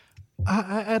feeling,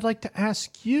 I'd like to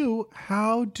ask you,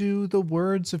 how do the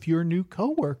words of your new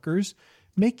coworkers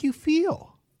make you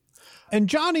feel? And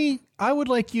Johnny, I would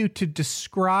like you to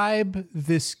describe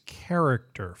this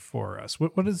character for us.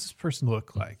 What does this person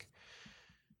look like?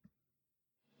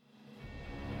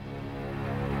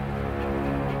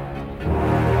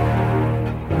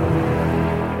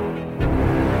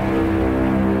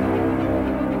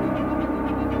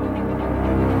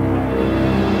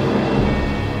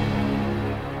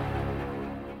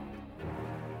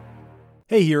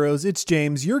 Hey heroes, it's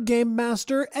James, your game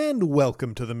master, and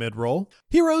welcome to the Midroll.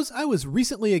 Heroes, I was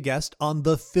recently a guest on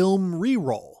the Film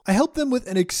Reroll. I helped them with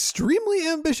an extremely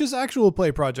ambitious actual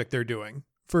play project they're doing.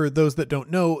 For those that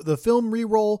don't know, the Film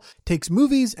Reroll takes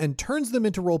movies and turns them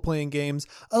into role-playing games,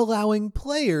 allowing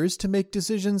players to make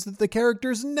decisions that the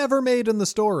characters never made in the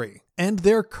story. And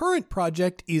their current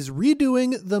project is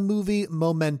redoing the movie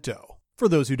Memento. For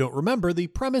those who don't remember, the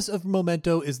premise of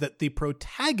Memento is that the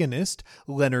protagonist,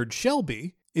 Leonard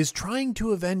Shelby, is trying to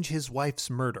avenge his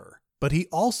wife's murder. But he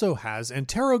also has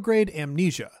anterograde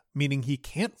amnesia, meaning he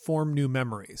can't form new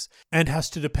memories, and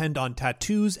has to depend on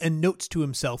tattoos and notes to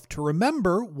himself to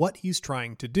remember what he's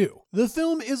trying to do. The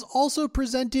film is also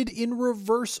presented in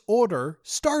reverse order,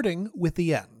 starting with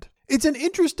the end. It's an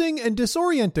interesting and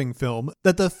disorienting film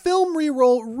that the Film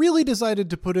Reroll really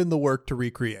decided to put in the work to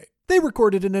recreate. They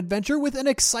recorded an adventure with an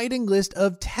exciting list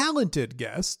of talented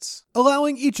guests,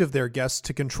 allowing each of their guests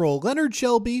to control Leonard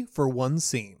Shelby for one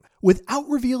scene, without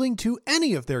revealing to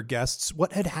any of their guests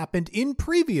what had happened in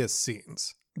previous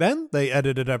scenes. Then they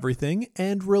edited everything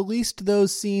and released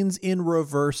those scenes in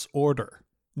reverse order.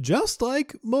 just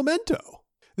like Memento.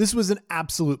 This was an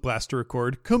absolute blast to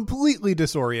record, completely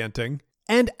disorienting,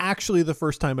 and actually the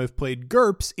first time I've played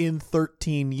GURPS in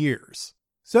 13 years.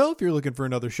 So if you're looking for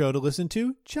another show to listen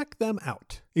to, check them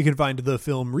out. You can find the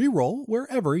film Reroll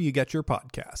wherever you get your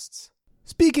podcasts.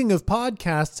 Speaking of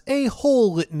podcasts, a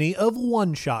whole litany of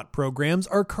one-shot programs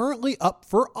are currently up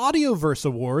for Audioverse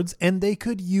Awards, and they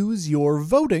could use your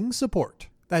voting support.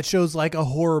 That's shows like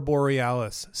Aurora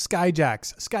Borealis,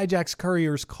 Skyjack's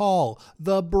Courier's Call,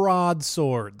 The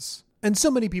Broadswords, and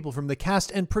so many people from the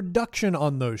cast and production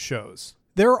on those shows.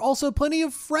 There are also plenty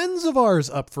of friends of ours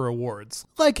up for awards,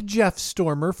 like Jeff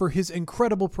Stormer for his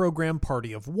incredible program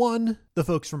Party of One, the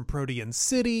folks from Protean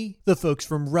City, the folks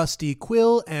from Rusty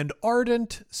Quill and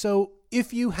Ardent. So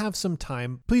if you have some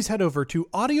time, please head over to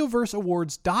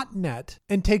audioverseawards.net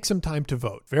and take some time to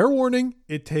vote. Fair warning,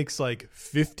 it takes like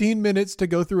 15 minutes to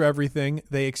go through everything.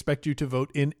 They expect you to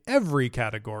vote in every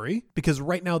category because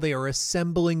right now they are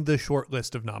assembling the short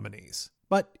list of nominees.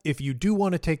 But if you do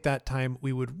want to take that time,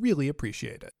 we would really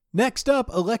appreciate it. Next up,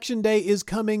 Election Day is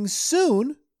coming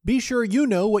soon. Be sure you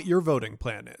know what your voting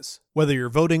plan is. Whether you're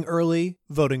voting early,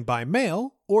 voting by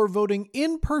mail, or voting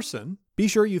in person, be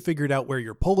sure you figured out where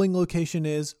your polling location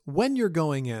is, when you're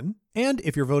going in, and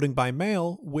if you're voting by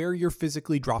mail, where you're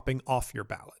physically dropping off your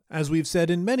ballot. As we've said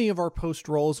in many of our post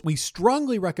rolls, we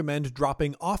strongly recommend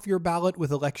dropping off your ballot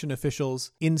with election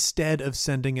officials instead of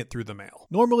sending it through the mail.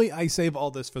 Normally, I save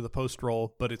all this for the post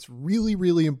roll, but it's really,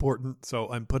 really important, so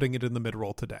I'm putting it in the mid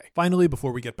roll today. Finally,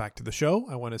 before we get back to the show,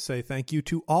 I want to say thank you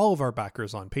to all of our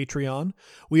backers on Patreon.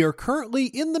 We are currently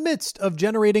in the midst of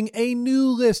generating a new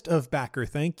list of backer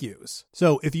thank yous.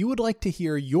 So if you would like to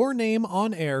hear your name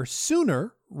on air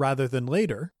sooner rather than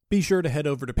later, be sure to head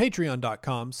over to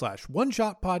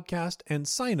patreon.com/oneshotpodcast and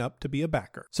sign up to be a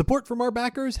backer. Support from our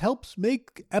backers helps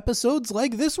make episodes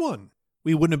like this one.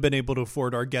 We wouldn't have been able to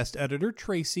afford our guest editor,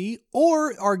 Tracy,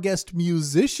 or our guest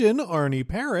musician, Arnie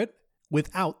Parrott,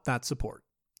 without that support.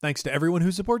 Thanks to everyone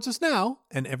who supports us now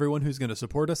and everyone who's going to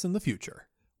support us in the future.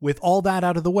 With all that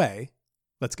out of the way,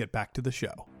 let's get back to the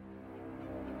show.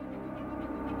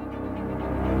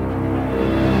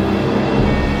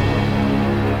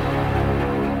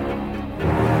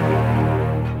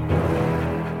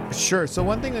 Sure. So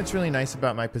one thing that's really nice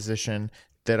about my position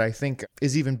that I think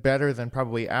is even better than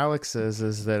probably Alex's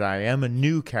is that I am a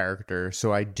new character.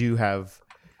 So I do have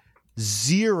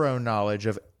zero knowledge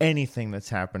of anything that's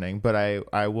happening. But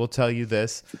I will tell you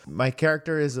this. My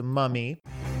character is a mummy.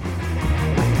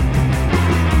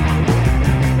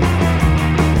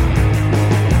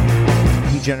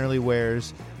 He generally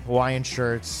wears Hawaiian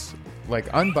shirts, like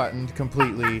unbuttoned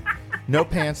completely. No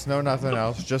pants, no nothing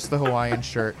else, just the Hawaiian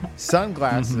shirt,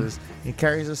 sunglasses. He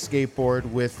carries a skateboard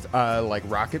with like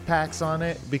rocket packs on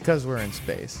it because we're in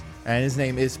space. And his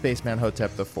name is Spaceman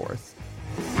Hotep IV.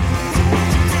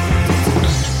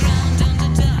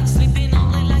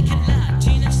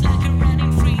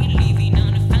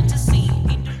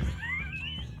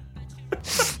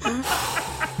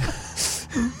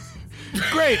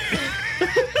 Great.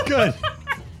 Good.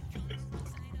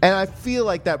 And I feel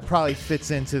like that probably fits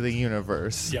into the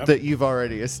universe that you've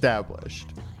already established.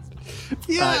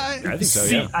 Yeah, I think so,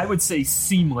 yeah. I would say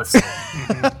seamlessly.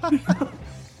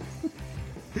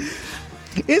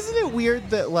 Isn't it weird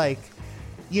that, like,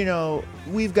 you know,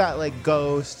 we've got, like,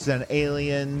 ghosts and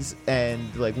aliens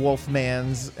and, like,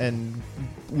 wolfmans and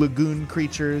lagoon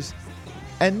creatures,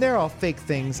 and they're all fake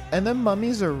things, and then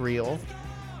mummies are real?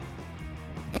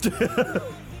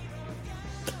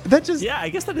 That just... Yeah, I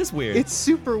guess that is weird. It's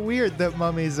super weird that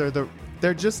mummies are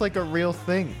they're just like a real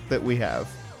thing that we have.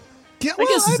 Yeah, I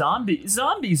guess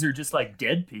zombies are just like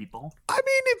dead people. I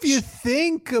mean, if you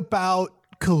think about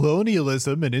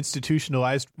colonialism and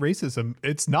institutionalized racism,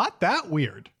 it's not that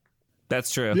weird.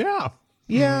 That's true. Yeah.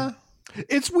 Yeah.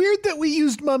 It's weird that we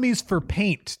used mummies for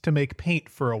paint to make paint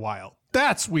for a while.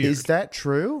 That's weird. Is that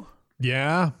true?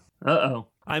 Yeah. Uh-oh.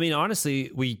 I mean,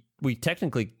 honestly, we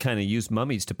technically kind of use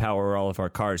mummies to power all of our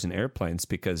cars and airplanes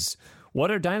because what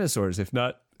are dinosaurs if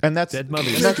not dead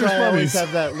mummies? And that's why I always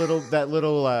have that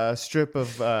little strip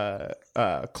of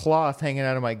cloth hanging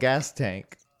out of my gas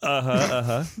tank.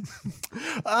 So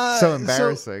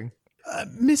embarrassing.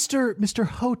 Mr.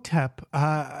 Hotep,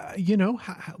 you know,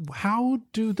 how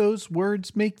do those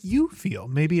words make you feel?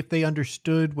 Maybe if they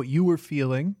understood what you were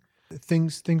feeling,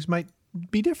 things might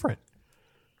be different.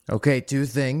 Okay, two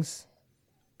things.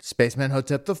 Spaceman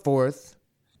Hotep IV,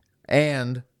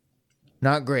 and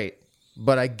not great,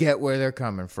 but I get where they're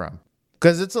coming from.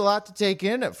 Because it's a lot to take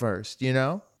in at first, you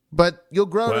know? But you'll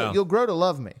grow to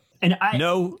love me. And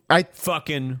I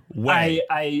fucking way.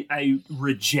 I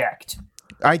reject.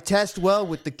 I test well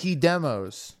with the key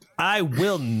demos. I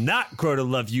will not grow to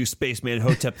love you, Spaceman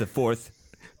Hotep the Fourth,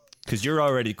 because you're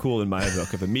already cool in my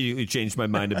book. I've immediately changed my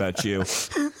mind about you.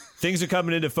 Things are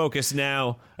coming into focus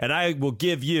now, and I will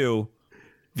give you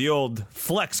the old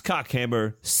Flex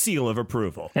Cockhammer seal of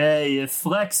approval. Hey, if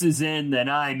Flex is in, then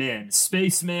I'm in.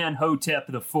 Spaceman Hotep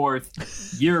the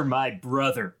Fourth, you're my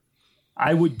brother.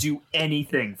 I would do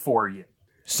anything for you.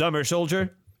 Summer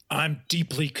Soldier? I'm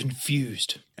deeply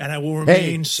confused, and I will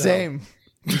remain so. Same.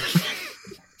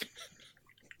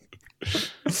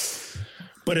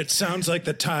 But it sounds like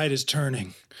the tide is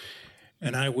turning,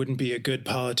 and I wouldn't be a good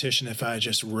politician if I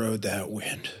just rode that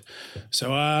wind.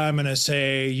 So I'm going to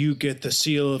say you get the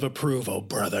seal of approval,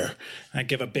 brother. I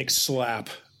give a big slap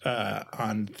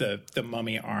on the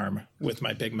mummy arm with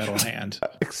my big metal hand.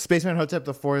 Spaceman Hotep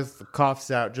the Fourth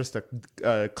coughs out just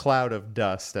a cloud of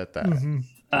dust at that. Mm-hmm.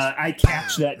 I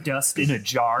catch that dust in a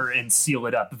jar and seal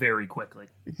it up very quickly.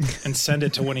 And send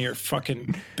it to one of your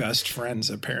fucking best friends,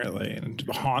 apparently, and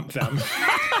haunt them.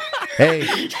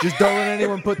 Hey, just don't let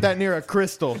anyone put that near a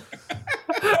crystal.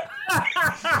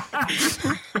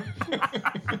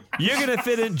 You're going to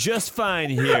fit in just fine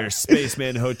here,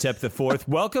 Spaceman Hotep the Fourth.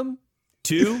 Welcome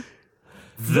to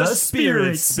the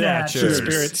Spirit Snatchers.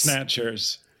 Spirit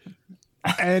Snatchers.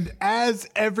 And as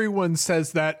everyone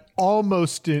says that,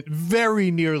 almost very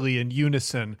nearly in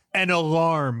unison, an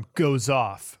alarm goes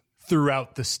off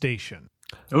throughout the station.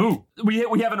 Ooh, we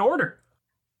have an order.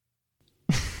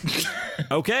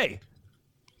 Okay.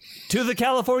 To the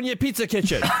California Pizza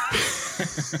Kitchen.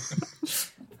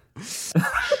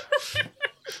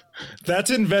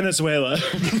 That's in Venezuela.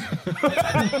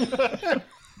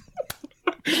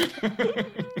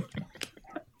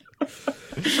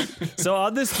 So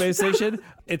on this space station,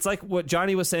 it's like what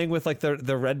Johnny was saying with like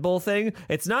the Red Bull thing.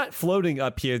 It's not floating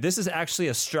up here. This is actually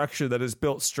a structure that is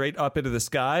built straight up into the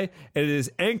sky, and it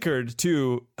is anchored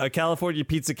to a California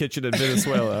Pizza Kitchen in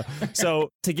Venezuela. So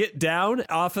to get down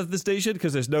off of the station,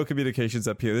 because there's no communications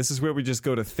up here, this is where we just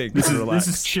go to think and relax.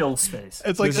 This is chill space.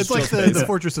 It's like the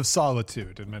Fortress of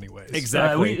Solitude in many ways.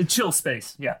 Exactly. Chill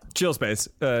space, yeah. Chill space.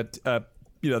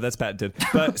 That's patented.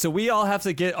 But so we all have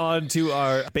to get onto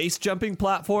our base jumping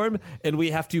platform, and we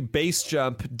have to base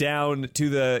jump down to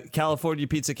the California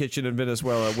Pizza Kitchen in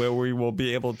Venezuela, where we will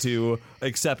be able to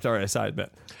accept our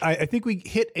assignment. I think we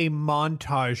hit a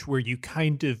montage where you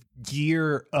kind of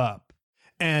gear up.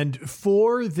 And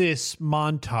for this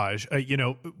montage,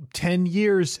 10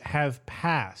 years have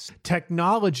passed.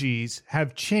 Technologies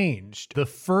have changed. The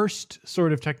first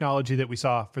sort of technology that we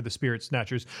saw for the Spirit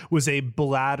Snatchers was a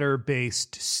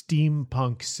bladder-based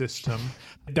steampunk system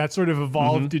that sort of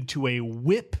evolved into a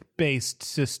whip-based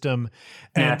system.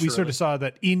 And Naturally. we sort of saw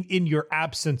that in your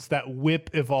absence, that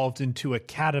whip evolved into a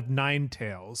cat of nine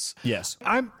tails. Yes.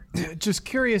 I'm just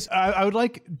curious. I would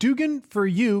like Dugan for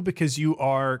you, because you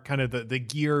are kind of the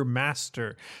gear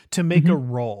master, to make a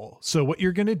roll. So what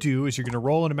you're going to do is you're going to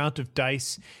roll an amount of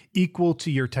dice equal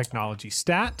to your technology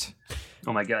stat.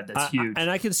 Oh my god, that's huge. And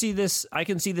I can see this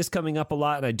coming up a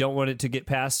lot, and I don't want it to get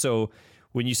past. So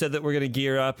when you said that we're going to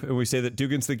gear up, and we say that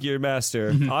Dugan's the gear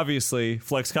master, obviously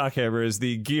Flex Cockhammer is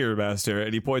the gear master,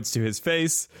 and he points to his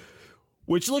face,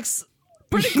 which looks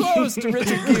pretty close to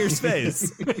Richard Gere's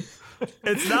face.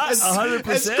 It's not 100%.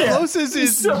 As close as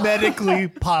is medically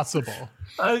possible.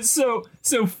 So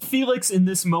Felix in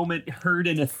this moment heard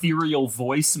an ethereal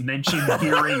voice mention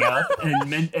gearing up,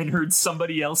 and heard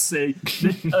somebody else say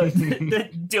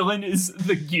that Dylan is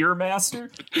the gear master,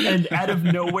 and out of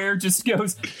nowhere just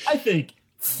goes, I think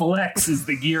Flex is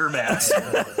the gear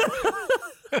master.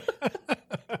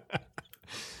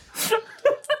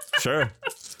 Sure.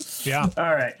 Yeah.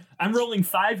 All right. I'm rolling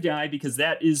 5 die because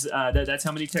that is that's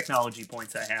how many technology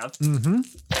points I have. Mm-hmm.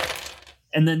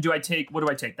 And then what do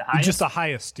I take? The highest? Just the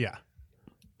highest, yeah.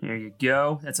 There you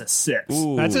go. That's a 6.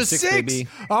 Ooh, That's a 6. baby.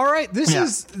 All right. This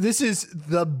is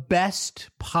the best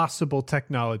possible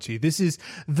technology. This is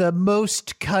the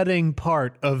most cutting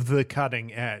part of the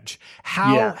cutting edge.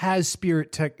 How has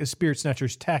Spirit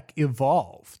Snatchers tech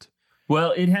evolved?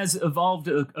 Well, it has evolved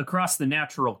across the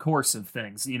natural course of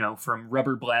things, from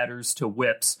rubber bladders to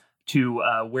whips to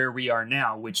where we are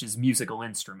now, which is musical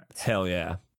instruments. Hell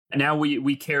yeah. And now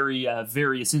we carry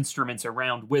various instruments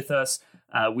around with us.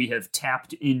 We have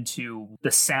tapped into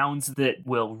the sounds that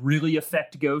will really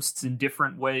affect ghosts in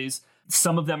different ways.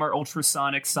 Some of them are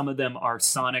ultrasonic, some of them are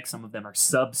sonic, some of them are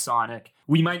subsonic.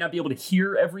 We might not be able to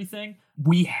hear everything.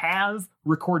 We have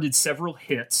recorded several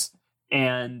hits,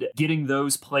 and getting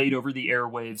those played over the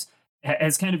airwaves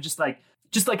as kind of just like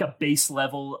a base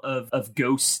level of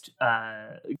ghost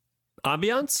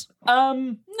Ambiance?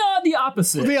 no, the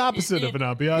opposite. The opposite of an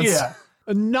ambiance. Yeah.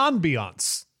 A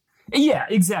non-Beyonce. Yeah,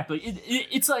 exactly.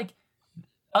 It's like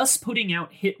us putting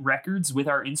out hit records with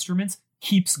our instruments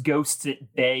keeps ghosts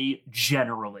at bay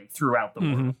generally throughout the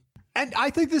world. And I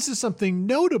think this is something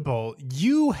notable.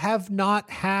 You have not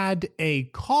had a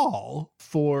call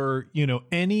for,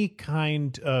 any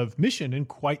kind of mission in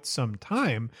quite some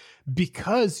time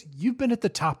because you've been at the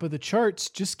top of the charts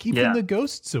just keeping the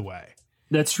ghosts away.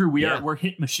 That's true. We're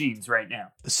hit machines right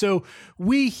now. So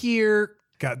we hear,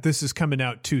 God, this is coming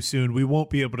out too soon. We won't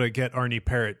be able to get Arnie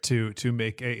Parrott to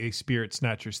make a Spirit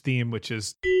Snatchers theme, which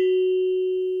is...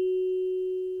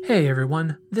 Hey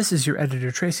everyone, this is your editor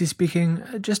Tracy speaking.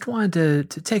 I just wanted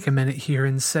to take a minute here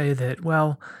and say that,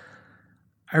 well,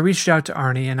 I reached out to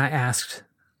Arnie and I asked,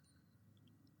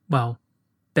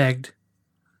 begged,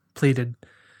 pleaded,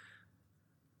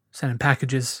 sent him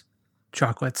packages,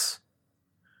 chocolates.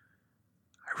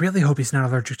 I really hope he's not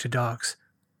allergic to dogs.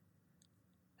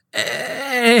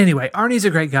 Anyway, Arnie's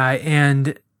a great guy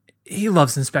and he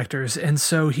loves inspectors, and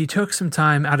so he took some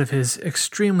time out of his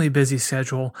extremely busy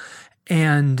schedule.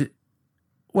 And,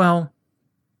 well,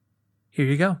 here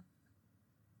you go.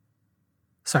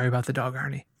 Sorry about the dog,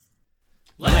 Arnie.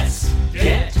 Let's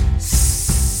get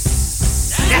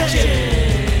snatching!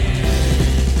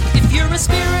 If you're a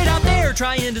spirit out there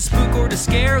trying to spook or to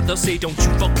scare, they'll say don't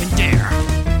you fucking dare.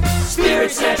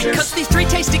 Spirit Snatchers! Because these 3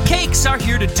 tasty cakes are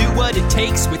here to do what it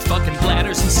takes with fucking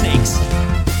bladders and snakes.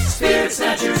 Spirit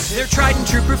Snatchers. They're tried and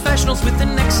true professionals with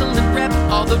an excellent rep.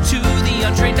 Although to the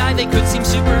untrained eye they could seem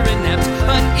super inept.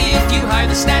 But if you hire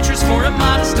the Snatchers for a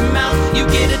modest amount, you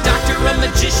get a doctor, a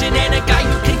magician, and a guy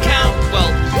who can count. Well,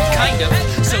 kind of.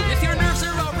 So if your nerves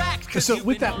are all racked... So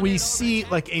with that, we see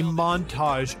like a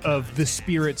montage of the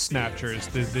Spirit Snatchers,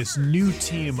 this new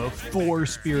team of 4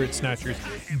 Spirit Snatchers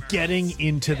getting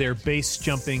into their base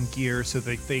jumping gear so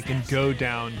that they can go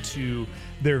down to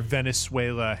their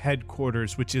Venezuela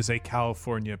headquarters, which is a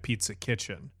California pizza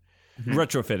kitchen.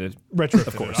 Retrofitted,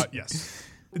 of course. Yes.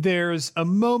 There's a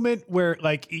moment where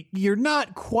like you're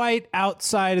not quite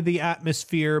outside of the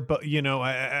atmosphere, but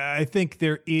I think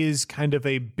there is kind of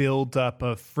a buildup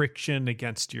of friction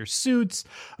against your suits.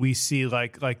 We see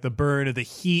like the burn of the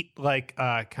heat,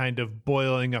 kind of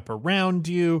boiling up around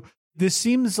you. This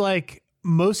seems like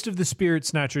most of the Spirit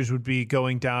Snatchers would be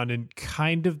going down in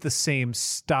kind of the same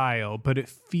style, but it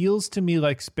feels to me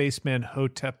like Spaceman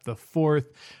Hotep IV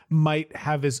might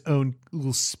have his own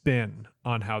little spin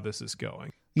on how this is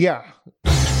going. Yeah.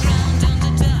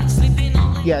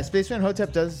 Yeah, Spaceman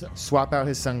Hotep does swap out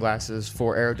his sunglasses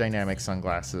for aerodynamic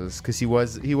sunglasses because he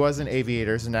was in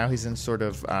aviators and now he's in sort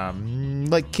of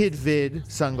like Kid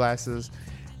Vid sunglasses.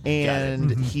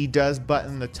 And he does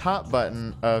button the top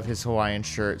button of his Hawaiian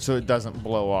shirt so it doesn't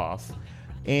blow off.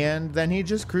 And then he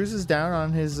just cruises down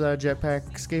on his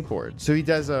jetpack skateboard. So he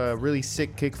does a really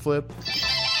sick kickflip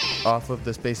off of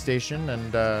the space station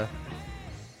and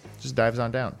just dives on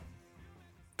down.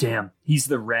 Damn, he's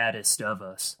the raddest of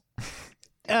us.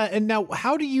 And now,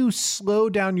 how do you slow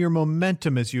down your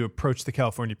momentum as you approach the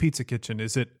California Pizza Kitchen?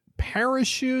 Is it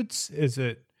parachutes? Is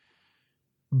it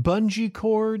bungee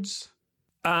cords?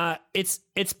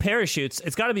 It's parachutes.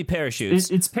 It's got to be parachutes.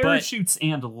 It's parachutes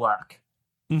and luck.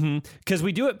 Because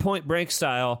we do it point break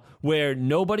style, where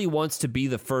nobody wants to be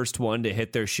the first one to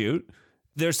hit their chute.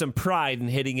 There's some pride in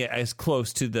hitting it as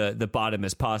close to the bottom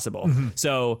as possible.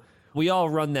 So we all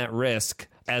run that risk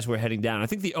as we're heading down. I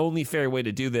think the only fair way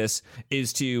to do this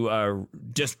is to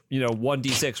just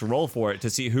 1d6 roll for it to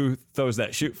see who throws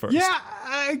that chute first. Yeah,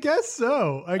 I guess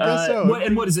so.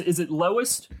 What is it? Is it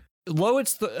lowest?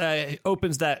 Lowest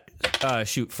opens that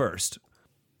chute first.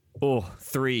 Oh,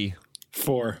 3.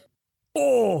 4.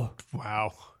 Oh,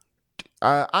 wow.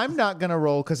 I'm not going to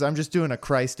roll because I'm just doing a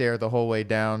Christ air the whole way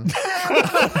down.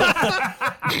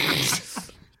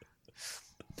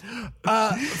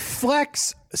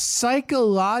 Flex,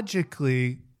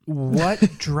 psychologically,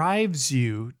 what drives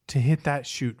you to hit that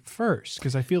chute first?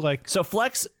 Because I feel like... So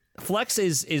Flex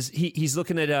is he's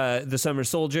looking at the Summer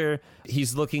Soldier,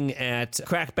 he's looking at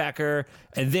Crackbacker,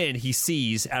 and then he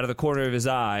sees out of the corner of his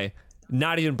eye,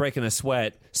 not even breaking a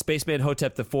sweat, Spaceman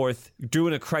Hotep IV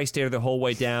doing a Christ air the whole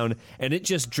way down, and it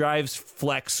just drives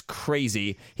Flex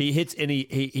crazy. He hits and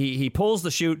he pulls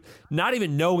the chute, not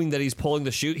even knowing that he's pulling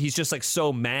the chute. He's just like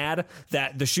so mad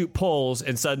that the chute pulls,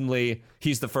 and suddenly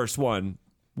he's the first one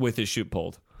with his chute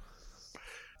pulled.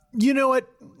 You know what?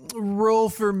 Roll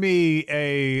for me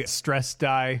a stress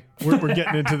die. We're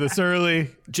getting into this early.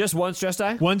 Just one stress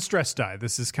die? One stress die.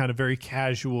 This is kind of very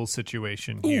casual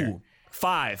situation here. Ooh,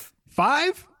 5.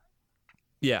 5?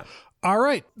 Yeah. All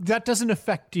right. That doesn't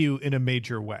affect you in a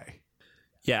major way.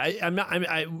 Yeah,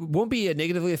 I won't be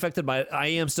negatively affected by it. I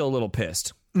am still a little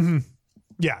pissed.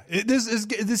 Yeah,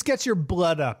 this gets your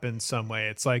blood up in some way.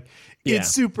 It's like, Yeah. it's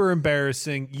super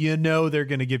embarrassing. You know they're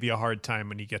going to give you a hard time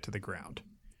when you get to the ground.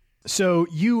 So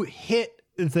you hit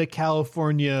the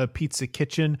California Pizza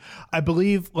Kitchen. I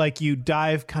believe like you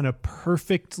dive kind of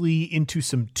perfectly into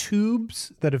some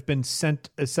tubes that have been set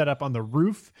up on the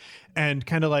roof, and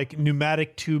kind of like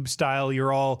pneumatic tube style,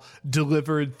 you're all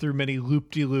delivered through many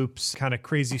loop-de-loops, kind of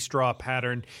crazy straw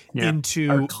pattern into...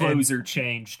 Our clothes are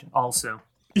changed also.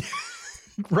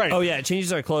 Right. Oh yeah, it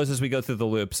changes our clothes as we go through the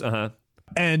loops.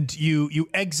 And you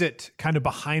exit kind of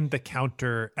behind the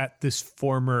counter at this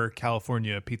former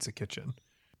California Pizza Kitchen.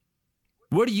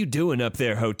 What are you doing up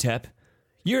there, Hotep?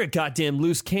 You're a goddamn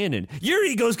loose cannon. Your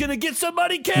ego's gonna get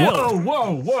somebody killed.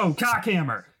 Whoa,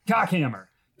 cockhammer.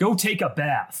 Go take a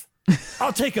bath.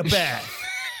 I'll take a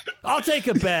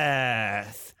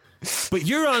bath. But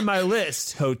you're on my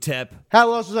list, Hotep.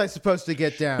 How else was I supposed to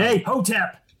get down? Hey,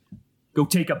 Hotep, go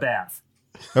take a bath.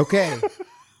 Okay.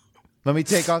 Let me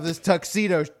take off this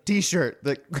tuxedo t-shirt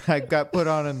that I got put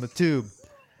on in the tube.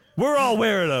 We're all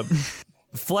wearing them.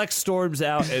 Flex storms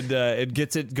out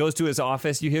and goes to his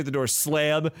office. You hear the door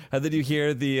slam, and then you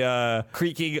hear the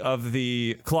creaking of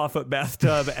the clawfoot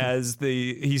bathtub as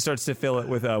he starts to fill it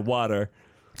with water.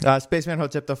 Spaceman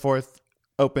Hotep IV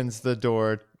opens the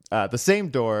door, the same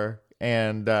door,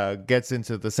 and gets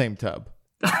into the same tub.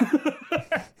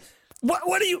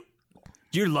 What are you?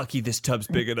 You're lucky this tub's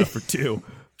big enough for two.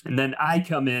 And then I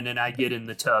come in and I get in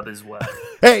the tub as well.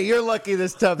 Hey, you're lucky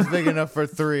this tub's big enough for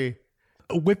 3.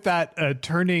 With that,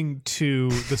 turning to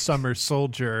the summer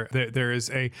soldier, there is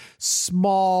a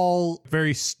small,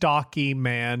 very stocky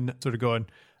man sort of going,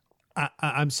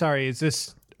 I'm sorry,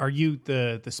 are you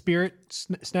the spirit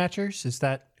snatchers? Is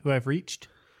that who I've reached?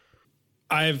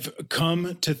 I've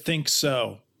come to think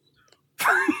so.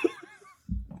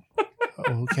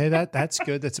 Okay, that's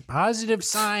good. That's a positive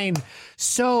sign.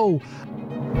 So,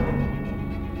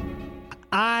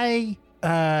 I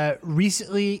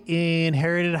recently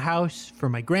inherited a house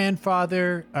from my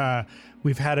grandfather.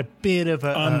 We've had a bit of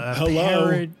a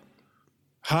hello.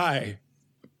 Hi.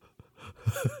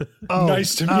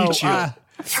 Nice to meet you.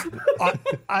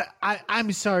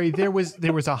 I'm sorry. There was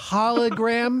a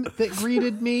hologram that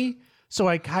greeted me, so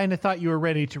I kind of thought you were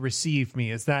ready to receive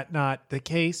me. Is that not the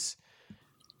case?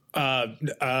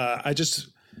 I just,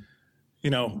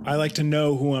 I like to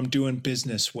know who I'm doing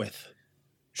business with.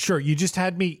 Sure. You just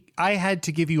I had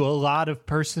to give you a lot of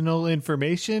personal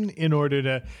information in order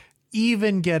to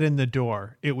even get in the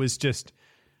door. It was just,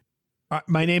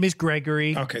 my name is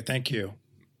Gregory. Okay. Thank you.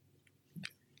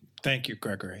 Thank you,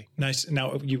 Gregory. Nice.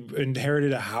 Now you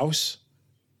inherited a house?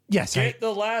 Yes. Get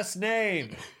the last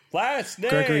name.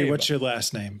 Gregory, what's your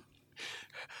last name?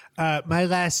 My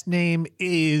last name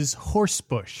is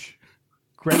Horsebush.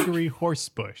 Gregory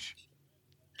Horsebush.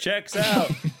 Checks out.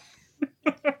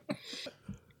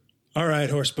 All right,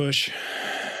 Horsebush.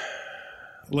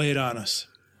 Lay it on us.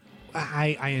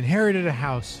 I inherited a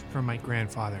house from my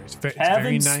grandfather. It's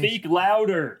very nice. Speak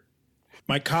louder.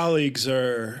 My colleagues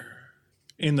are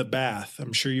in the bath.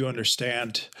 I'm sure you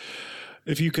understand.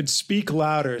 If you could speak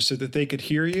louder so that they could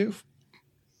hear you.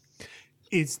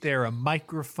 Is there a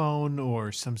microphone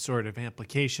or some sort of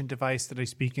amplification device that I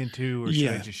speak into, or should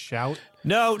I just shout?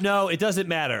 No, it doesn't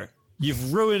matter.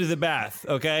 You've ruined the bath,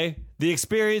 okay? The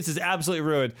experience is absolutely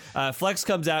ruined. Flex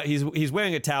comes out. He's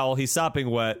wearing a towel. He's sopping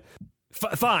wet.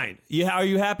 Fine. Are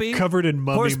you happy? Covered in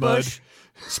mummy mud.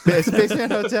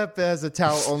 Spaceman Hotep has a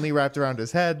towel only wrapped around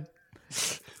his head.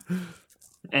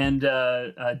 And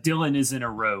Dylan is in a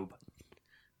robe.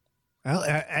 Well,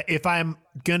 if I'm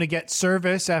going to get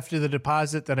service after the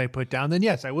deposit that I put down, then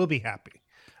yes, I will be happy.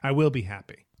 I will be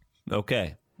happy.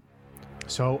 Okay.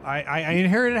 So I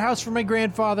inherited a house from my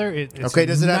grandfather. It's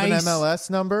does it have an nice-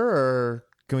 MLS number, or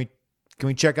can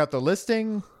we check out the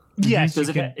listing? Yes.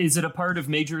 Is it a part of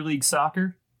Major League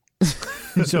Soccer?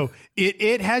 So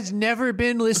it has never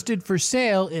been listed for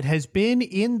sale. It has been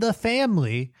in the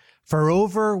family for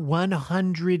over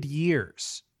 100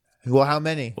 years. Well, how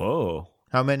many? Whoa.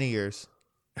 How many years?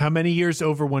 How many years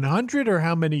over 100, or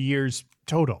how many years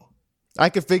total? I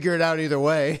could figure it out either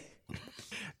way.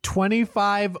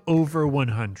 25 over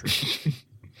 100.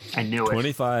 I knew it.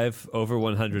 25 over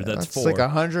 100. That's 4. Like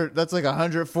 100. That's like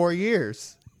 104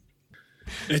 years.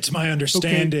 It's my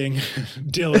understanding,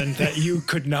 Dylan, that you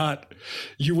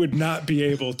would not be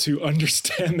able to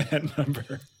understand that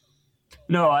number.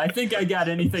 No, I think I got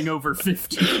anything over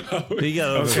 50. You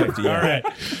got over 50. All right.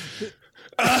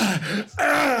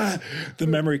 The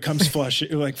memory comes rushing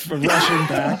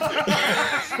back.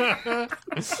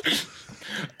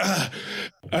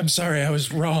 I'm sorry, I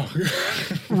was wrong.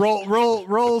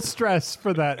 roll stress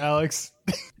for that, Alex.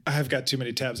 I've got too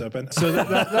many tabs open. So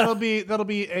that'll be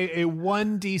a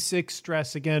 1d6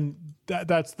 stress again.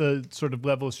 That's the sort of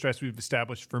level of stress we've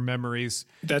established for memories.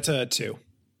 That's a 2.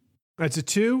 That's a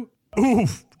 2.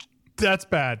 Oof, that's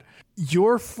bad.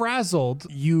 You're frazzled.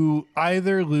 You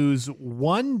either lose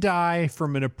 1 die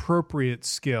from an appropriate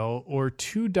skill or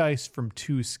 2 dice from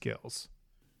 2 skills.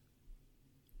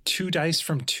 2 dice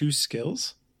from 2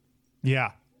 skills?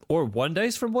 Yeah. Or 1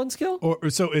 dice from 1 skill? Or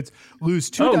so it's lose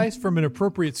 2 dice from an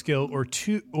appropriate skill or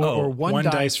 1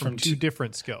 dice from 2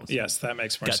 different skills. Yes, that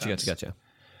makes more sense. Gotcha.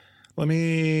 Let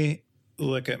me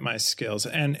look at my skills.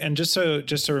 And just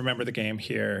to remember the game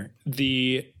here,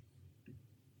 the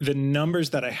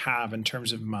numbers that I have in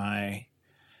terms of my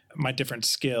different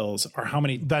skills are how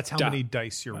many. That's how many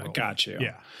dice you're rolling. Got you.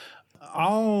 Yeah.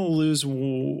 I'll lose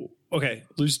 2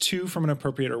 from an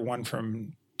appropriate or 1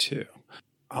 from 2.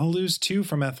 I'll lose 2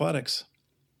 from athletics.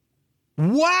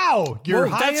 Wow, Whoa,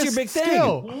 that's your big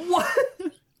skill. thing. What?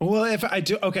 Well, if I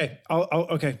do, okay,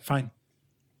 fine.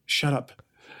 Shut up.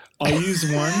 I'll use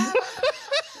 1.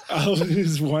 I'll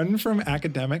lose 1 from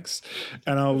academics,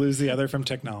 and I'll lose the other from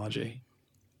technology.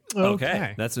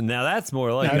 Okay. That's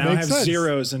more like Now I have sense.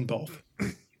 0s in both,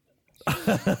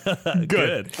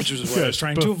 good. which is what I was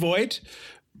trying to avoid,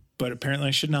 but apparently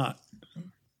I should not.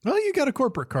 Well, you got a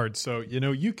corporate card, so,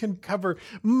 you can cover.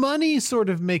 Money sort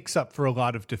of makes up for a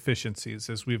lot of deficiencies,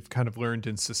 as we've kind of learned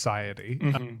in society.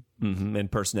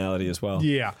 And personality as well.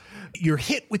 Yeah. You're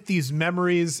hit with these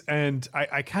memories, and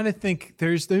I kind of think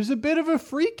there's a bit of a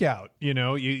freak out.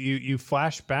 You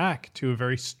flash back to a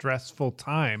very stressful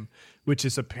time, which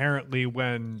is apparently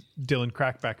when Dylan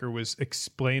Crackbacker was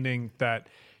explaining that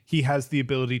he has the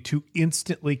ability to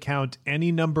instantly count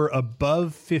any number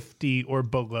above 50 or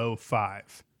below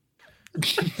 5.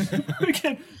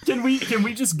 Can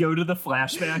we just go to the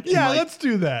flashback? Yeah, let's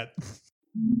do that.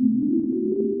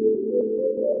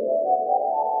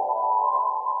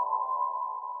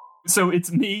 So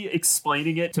it's me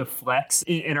explaining it to Flex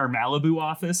in our Malibu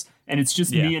office, and it's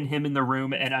just me and him in the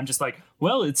room, and I'm just like,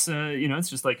 well, it's it's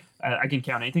just like I can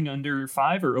count anything under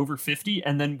 5 or over 50,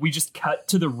 and then we just cut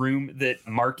to the room that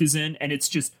Mark is in, and it's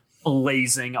just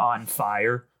blazing on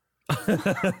fire.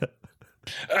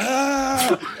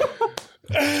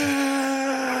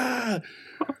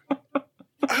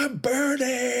 I'm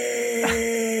burning.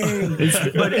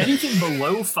 But anything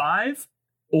below 5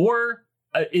 or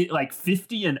like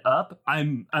 50 and up,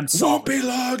 I'm Won't solid. be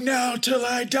long now till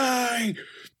I die.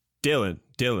 Dylan,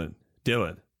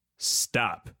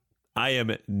 stop. I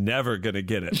am never going to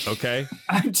get it, okay?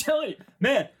 I'm telling you,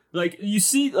 man, like you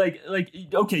see,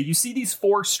 okay, you see these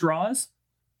 4 straws?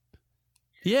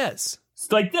 Yes.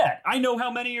 It's like that. I know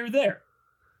how many are there.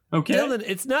 Okay. Dylan,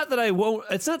 it's not that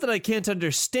I can't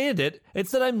understand it.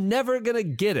 It's that I'm never going to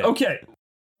get it. Okay.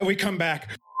 We come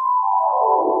back.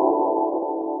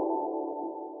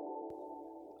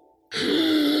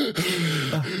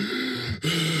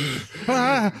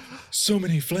 So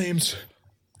many flames.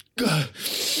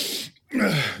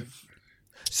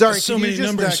 Sorry, So can many you just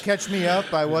numbers. catch me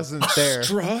up? I wasn't there.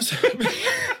 Straws.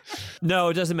 No,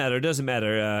 it doesn't matter.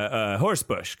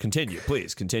 Horsebush, continue.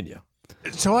 Please, continue.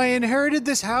 So I inherited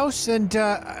this house, and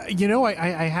I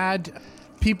had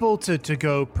people to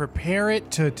go prepare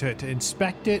it, to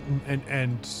inspect it,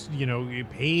 and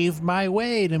pave my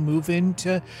way to move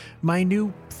into my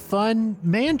new fun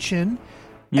mansion.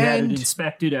 You had it And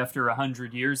inspected after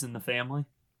 100 years in the family?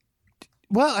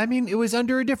 well, I mean, it was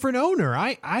under a different owner.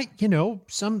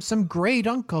 Some great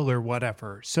uncle or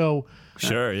whatever. So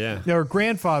Sure, yeah. their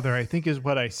grandfather, I think, is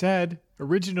what I said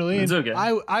originally. It's and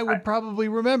okay. I would probably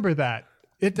remember that.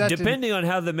 Depending on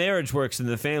how the marriage works in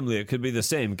the family, it could be the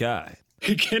same guy.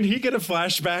 Can he get a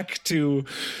flashback to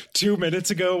 2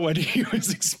 minutes ago when he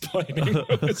was explaining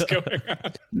what was going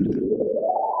on?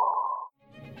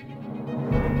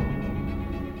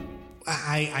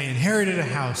 I inherited a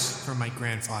house from my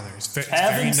grandfather. It's very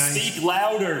Evan, speak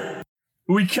louder.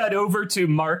 We cut over to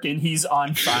Mark, and he's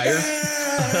on fire.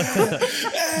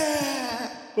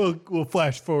 We'll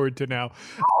flash forward to now.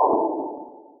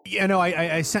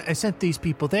 I sent these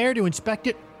people there to inspect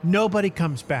it. Nobody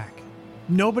comes back.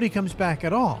 Nobody comes back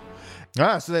at all.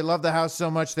 Ah, so they love the house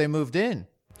so much they moved in.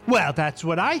 Well, that's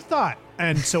what I thought.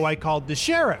 And so I called the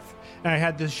sheriff. And I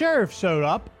had the sheriff show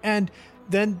up, and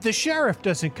then the sheriff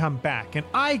doesn't come back, and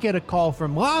I get a call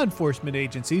from law enforcement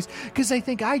agencies because they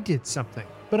think I did something.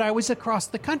 But I was across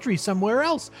the country somewhere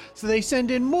else, so they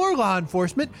send in more law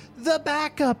enforcement. The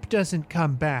backup doesn't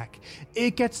come back.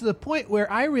 It gets to the point where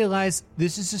I realize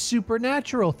this is a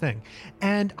supernatural thing,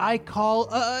 and I call,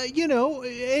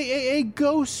 a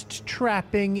ghost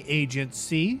trapping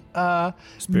agency.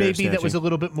 Maybe that was a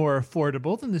little bit more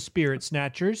affordable than the Spirit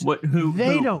Snatchers.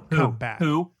 They don't come back.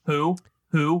 Who?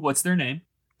 What's their name?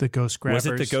 The Ghost Grabbers.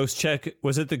 Was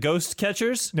it the Ghost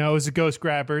Catchers? No, it was the Ghost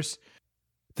Grabbers.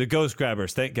 The Ghost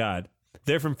Grabbers, thank God.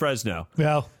 They're from Fresno.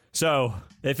 Well, so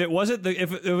if it was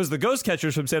the Ghost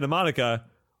Catchers from Santa Monica,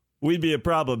 we'd be a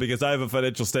problem because I have a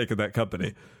financial stake in that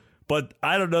company. But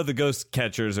I don't know the Ghost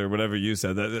Catchers or whatever you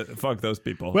said. Fuck those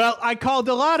people. Well, I called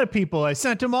a lot of people. I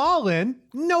sent them all in.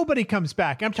 Nobody comes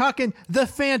back. I'm talking the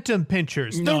Phantom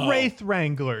Pinchers, the Wraith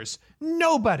Wranglers.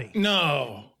 Nobody.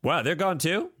 No. Wow, they're gone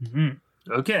too? Mm-hmm.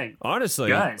 Okay. Honestly,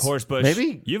 guys, Horsebush,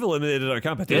 maybe you've eliminated our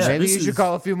competition. Maybe you should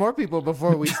call a few more people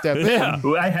before we step in.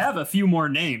 I have a few more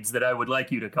names that I would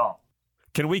like you to call.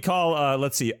 Can we call,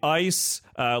 let's see, ICE?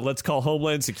 Let's call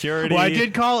Homeland Security. Well, I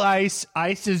did call ICE.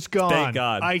 ICE is gone. Thank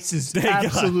God. ICE is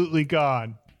absolutely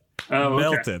gone. Oh, okay.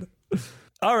 Melted.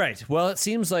 All right. Well, it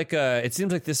seems like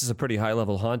this is a pretty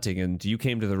high-level haunting, and you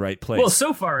came to the right place. Well,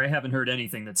 so far I haven't heard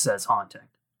anything that says haunting.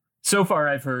 So far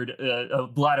I've heard a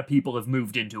lot of people have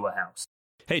moved into a house.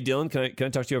 Hey, Dylan, can I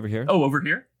talk to you over here? Oh, over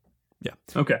here? Yeah.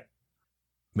 Okay.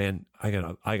 Man, I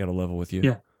gotta level with you.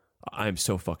 Yeah. I'm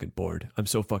so fucking bored. I'm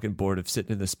so fucking bored of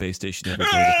sitting in the space station every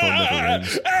day. The phone never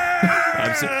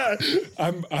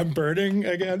rings. I'm burning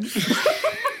again.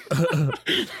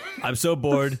 I'm so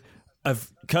bored.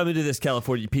 I've come into this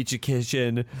California pizza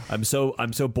kitchen. I'm so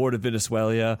bored of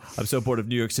Venezuela. I'm so bored of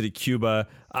New York City, Cuba.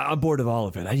 I'm bored of all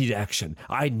of it. I need action.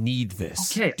 I need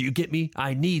this. Okay. Do you get me?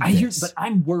 I need this. But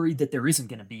I'm worried that there isn't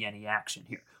going to be any action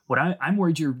here. I'm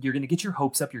worried you're going to get your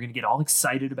hopes up. You're going to get all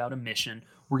excited about a mission.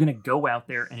 We're going to go out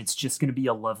there, and it's just going to be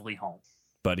a lovely home.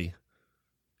 Buddy,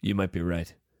 you might be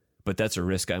right, but that's a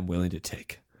risk I'm willing to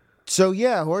take. So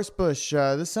yeah, Horsebush,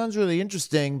 this sounds really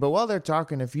interesting. But while they're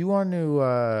talking, if you want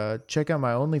to check out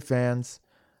my OnlyFans,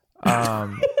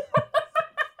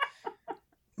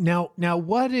 now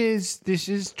what is this?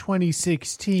 Is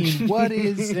 2016? What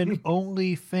is an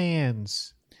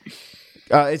OnlyFans?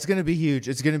 It's gonna be huge.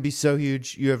 It's gonna be so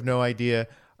huge. You have no idea.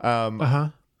 I'm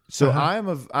a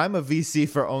VC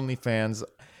for OnlyFans,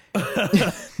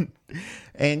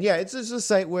 and yeah, it's just a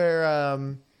site where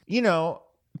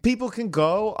people can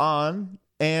go on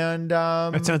and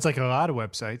That sounds like a lot of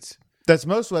websites. That's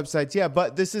most websites, yeah.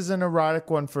 But this is an erotic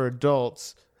one for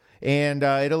adults, and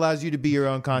it allows you to be your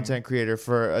own content creator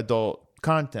for adult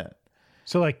content.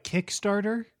 So, like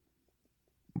Kickstarter?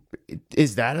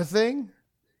 Is that a thing?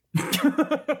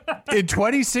 In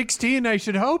 2016, I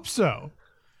should hope so.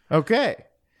 Okay.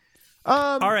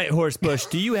 All right, Horsebush,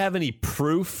 do you have any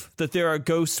proof that there are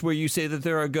ghosts where you say that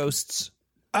there are ghosts?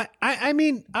 I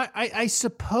mean, I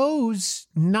suppose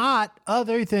not,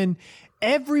 other than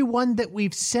everyone that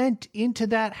we've sent into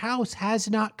that house has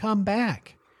not come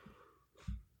back.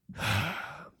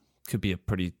 Could be a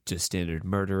pretty just standard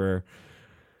murderer.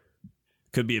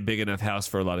 Could be a big enough house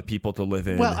for a lot of people to live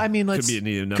in. Well, I mean, could be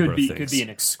a number of things. Could be an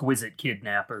exquisite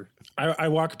kidnapper. I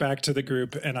walk back to the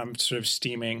group and I'm sort of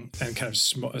steaming and kind of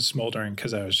smoldering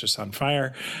because I was just on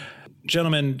fire.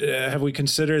 Gentlemen, have we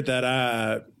considered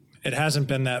that it hasn't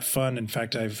been that fun? In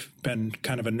fact, I've been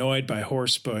kind of annoyed by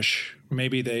Horsebush.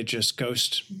 Maybe they just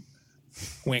ghost,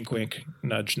 wink, wink,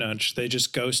 nudge, nudge. They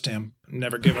just ghost him,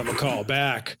 never give him a call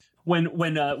back. When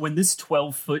this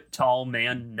 12-foot tall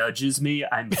man nudges me,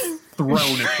 I'm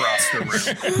thrown across the room.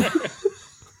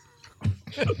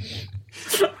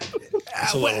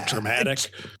 It's a little dramatic.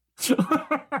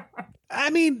 I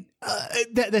mean,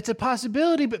 that's a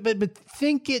possibility, but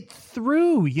think it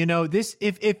through. This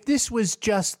if this was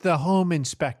just the home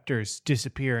inspectors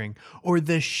disappearing, or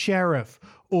the sheriff,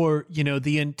 or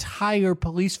the entire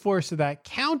police force of that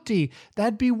county,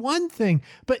 that'd be one thing.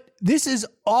 But this is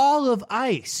all of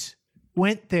ICE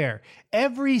went there.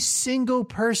 Every single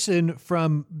person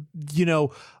from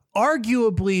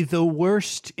arguably the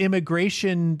worst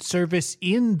immigration service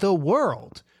in the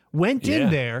world went in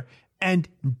there and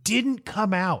didn't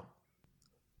come out.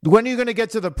 When are you going to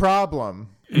get to the problem?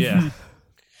 Yeah.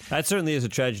 That certainly is a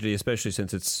tragedy, especially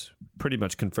since it's pretty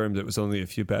much confirmed it was only a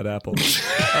few bad apples.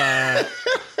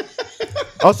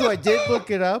 Also, I did look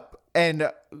it up,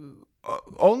 and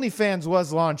OnlyFans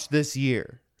was launched this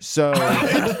year. So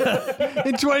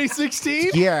in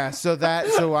 2016? Yeah, so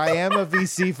I am a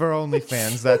VC for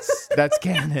OnlyFans. That's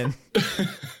canon.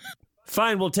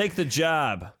 Fine, we'll take the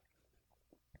job.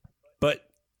 But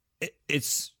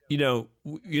it's, you're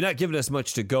not giving us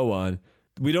much to go on.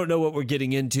 We don't know what we're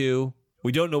getting into.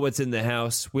 We don't know what's in the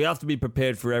house. We have to be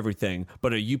prepared for everything.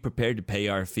 But are you prepared to pay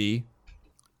our fee?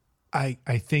 I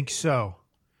think so.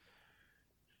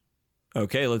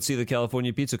 Okay, let's see the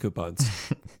California pizza coupons.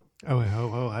 Hold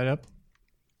up.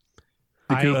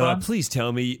 Please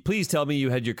tell me you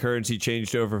had your currency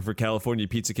changed over for California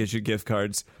Pizza Kitchen gift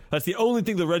cards. That's the only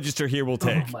thing the register here will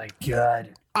take. Oh my God.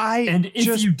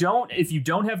 If you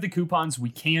don't have the coupons, we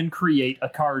can create a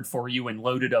card for you and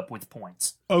load it up with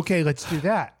points. Okay, let's do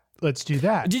that.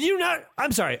 Did you not?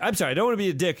 I'm sorry. I don't want to be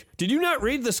a dick. Did you not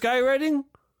read the skywriting?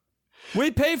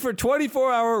 We pay for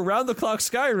 24-hour round-the-clock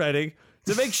skywriting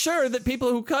to make sure that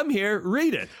people who come here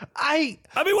read it. I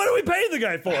mean, what are we paying the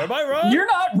guy for? Am I wrong? You're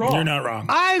not wrong. You're not wrong.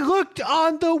 I looked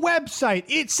on the website.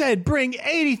 It said bring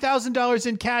 $80,000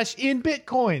 in cash in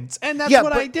Bitcoins. And that's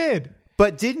what I did.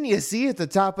 But didn't you see at the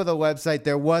top of the website,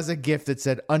 there was a gift that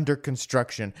said under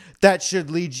construction. That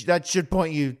should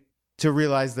point you to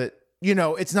realize that,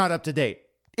 it's not up to date.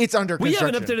 It's under construction.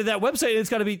 We haven't updated that website. It's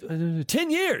got to be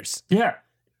 10 years. Yeah.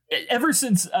 Ever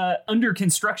since under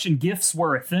construction gifts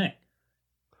were a thing.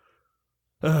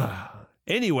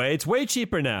 Anyway, it's way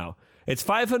cheaper now. It's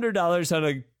 $500 on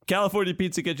a California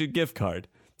Pizza Kitchen gift card.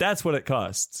 That's what it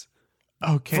costs.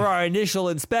 Okay. For our initial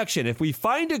inspection. If we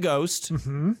find a ghost,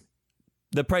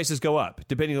 the prices go up,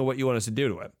 depending on what you want us to do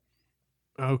to it.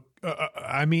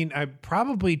 I'd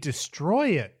probably destroy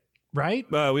it, right?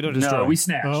 We don't destroy. No, we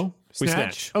snatch. Oh, we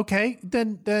snatch. Okay,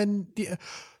 then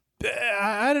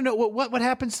I don't know. What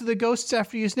happens to the ghosts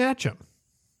after you snatch them?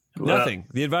 Nothing.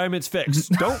 The environment's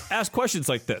fixed. Don't ask questions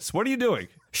like this. What are you doing?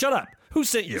 Shut up. Who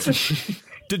sent you?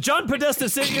 Did John Podesta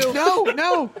send you?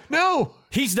 No.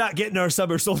 He's not getting our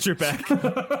summer soldier back.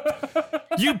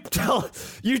 You tell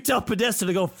Podesta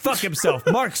to go fuck himself.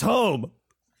 Mark's home.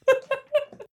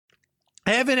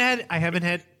 I haven't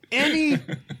had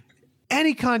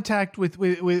any contact with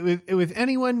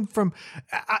anyone from.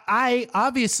 I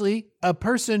obviously, a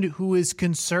person who is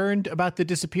concerned about the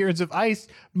disappearance of ICE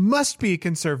must be a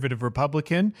conservative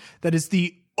Republican. That is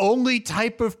the only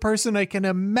type of person I can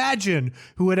imagine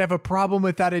who would have a problem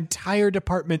with that entire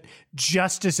department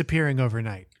just disappearing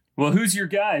overnight. Well, who's your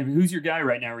guy? Who's your guy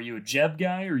right now? Are you a Jeb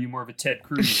guy or are you more of a Ted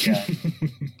Cruz guy?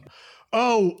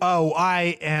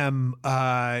 I am.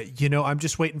 I'm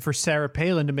just waiting for Sarah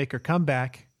Palin to make her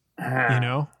comeback.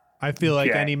 I feel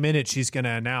like any minute she's going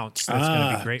to announce. That's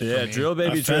going to be great for me. Yeah, drill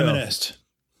baby drill. Feminist.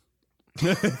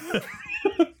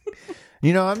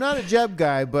 I'm not a Jeb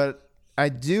guy, but I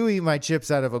do eat my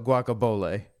chips out of a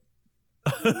guacamole.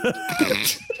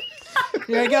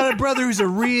 Yeah, I got a brother who's a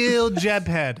real Jeb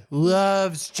head.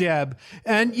 Loves Jeb.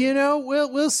 And,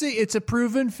 we'll see. It's a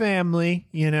proven family,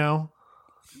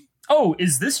 Oh,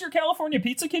 is this your California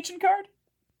Pizza Kitchen card?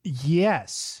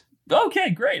 Yes. Okay,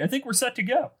 great. I think we're set to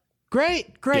go. Great.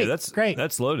 Yeah, great.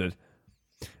 That's loaded.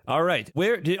 All right.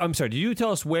 Did you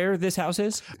tell us where this house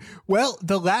is? Well,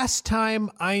 the last time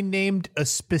I named a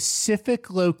specific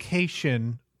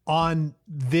location on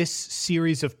this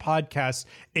series of podcasts,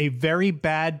 a very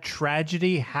bad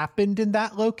tragedy happened in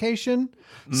that location.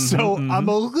 So I'm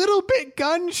a little bit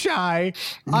gun shy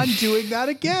on doing that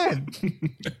again.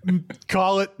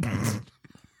 Call it.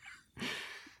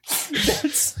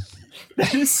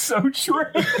 That is so true.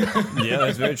 Yeah,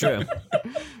 that's very true.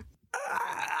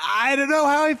 I don't know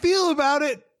how I feel about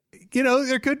it.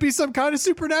 There could be some kind of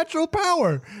supernatural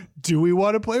power. Do we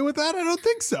want to play with that? I don't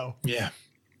think so. Yeah.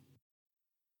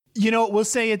 We'll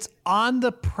say it's on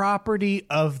the property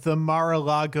of the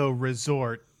Mar-a-Lago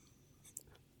resort.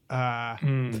 Yeah.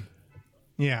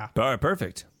 All right,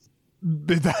 perfect.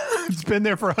 It's been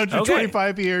there for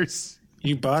 125 years.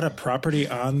 You bought a property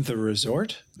on the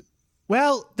resort?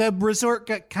 Well, the resort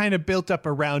got kind of built up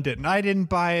around it, and I didn't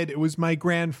buy it. It was my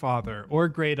grandfather or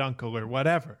great uncle or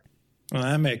whatever. Well,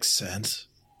 that makes sense.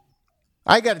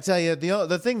 I got to tell you,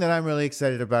 the thing that I'm really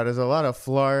excited about is a lot of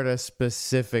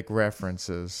Florida-specific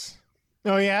references.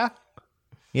 Oh, yeah?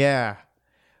 Yeah.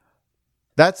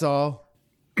 That's all.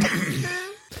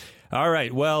 All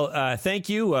right. Well, thank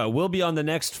you. We'll be on the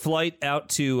next flight out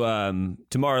to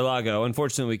Mar-a-Lago.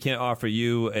 Unfortunately, we can't offer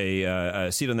you a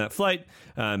seat on that flight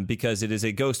because it is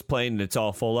a ghost plane and it's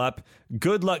all full up.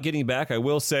 Good luck getting back. I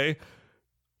will say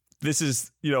this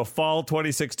is, fall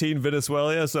 2016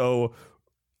 Venezuela, so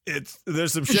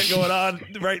there's some shit going on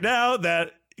right now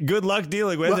that good luck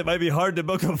dealing with. It might be hard to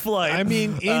book a flight. I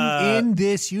mean, in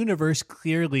this universe,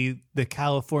 clearly the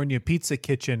California Pizza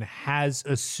Kitchen has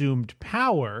assumed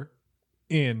power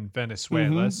in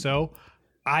Venezuela, so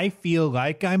I feel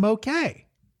like I'm okay.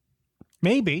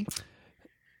 Maybe.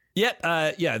 Yep.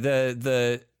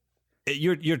 Yeah.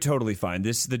 You're totally fine.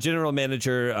 The general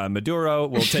manager, Maduro,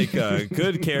 will take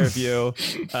good care of you.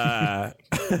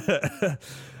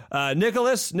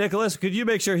 Nicholas, could you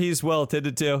make sure he's well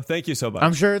attended to? Thank you so much.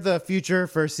 I'm sure the future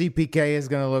for CPK is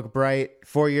going to look bright.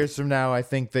 4 years from now, I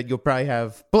think that you'll probably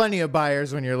have plenty of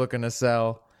buyers when you're looking to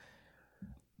sell.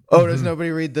 Oh, does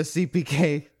nobody read the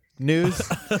CPK news?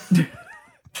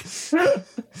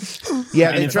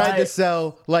 Yeah, they tried to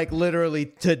sell like literally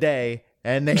today,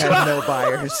 and they had no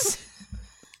buyers.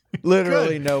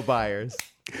 Literally no buyers.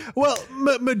 Well,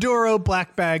 Maduro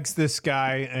black bags this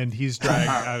guy, and he's dragged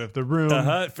out of the room.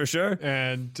 For sure.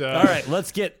 And all right,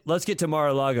 let's get to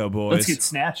Mar-a-Lago, boys. Let's get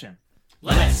snatching.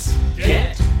 Let's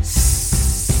get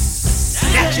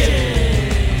snatching.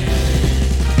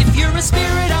 If you're a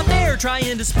spirit out there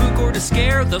trying to spook or to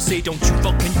scare, they'll say, don't you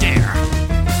fucking dare.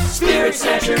 Spirit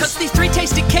snatchers. Cause these three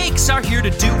tasty cakes are here to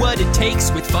do what it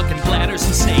takes with fucking bladders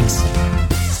and snakes.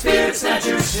 Spirit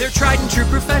snatchers. They're tried and true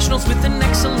professionals with an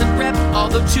excellent rep.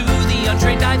 Although to the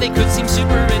untrained eye they could seem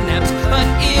super inept. But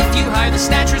if you hire the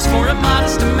snatchers for a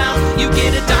modest amount, you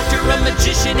get a doctor, a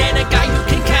magician, and a guy who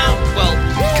can count. Well,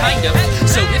 kind of.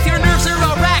 So if your nerves are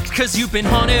all racked cause you've been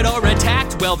haunted or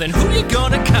attacked, well then who you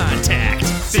gonna contact?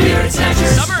 Spirit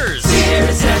snatchers. Summers.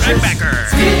 Spirit snatchers. Redbacker.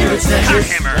 Spirit snatchers.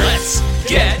 Cockhammer. Let's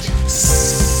get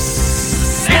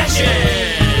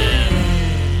snatching.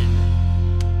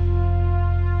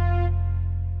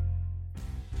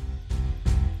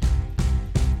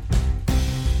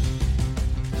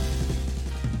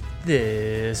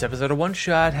 This episode of One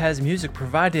Shot has music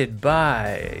provided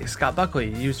by Scott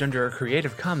Buckley, used under a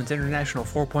Creative Commons International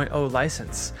 4.0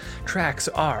 license. Tracks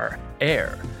are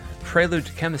Air, Prelude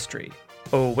to Chemistry,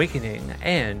 Awakening,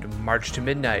 and March to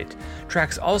Midnight.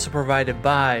 Tracks also provided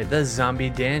by the Zombie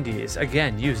Dandies,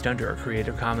 again used under a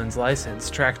Creative Commons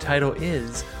license. Track title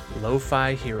is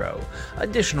Lo-Fi Hero.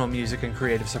 Additional music and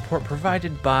creative support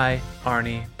provided by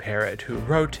Arnie Parrott, who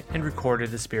wrote and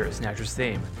recorded the Spirit Snatchers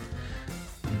theme.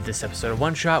 This episode of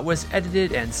One Shot was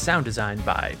edited and sound designed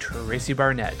by Tracy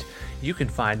Barnett. You can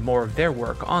find more of their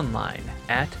work online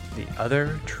at The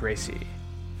Other Tracy.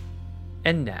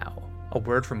 And now, a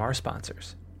word from our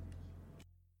sponsors.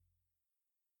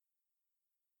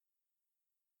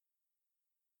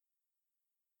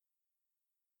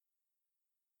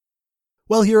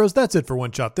 Well, heroes, that's it for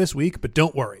One Shot this week, but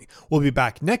don't worry. We'll be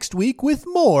back next week with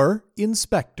more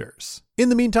InSp3tres. In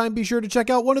the meantime, be sure to check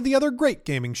out one of the other great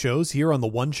gaming shows here on the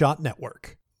One Shot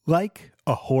Network, like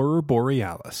A Horror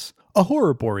Borealis. A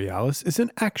Horror Borealis is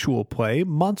an actual play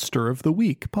Monster of the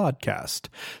Week podcast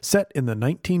set in the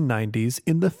 1990s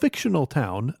in the fictional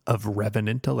town of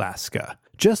Revenant, Alaska,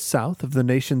 just south of the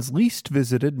nation's least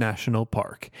visited national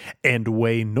park, and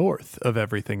way north of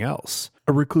everything else.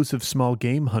 A reclusive small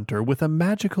game hunter with a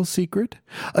magical secret,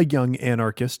 a young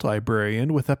anarchist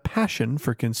librarian with a passion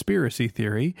for conspiracy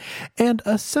theory, and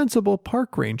a sensible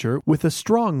park ranger with a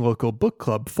strong local book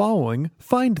club following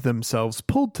find themselves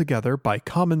pulled together by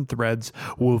common threads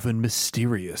woven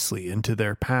mysteriously into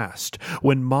their past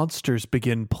when monsters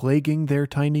begin plaguing their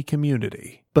tiny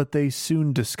community. But they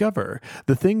soon discover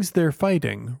the things they're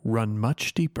fighting run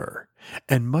much deeper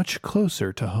and much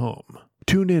closer to home.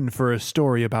 Tune in for a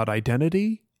story about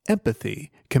identity,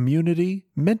 empathy, community,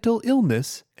 mental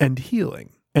illness, and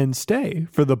healing. And stay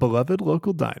for the beloved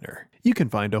local diner. You can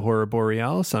find A Horror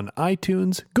Borealis on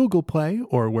iTunes, Google Play,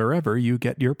 or wherever you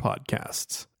get your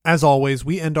podcasts. As always,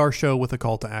 we end our show with a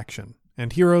call to action.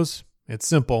 And heroes, it's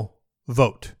simple.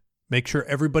 Vote. Make sure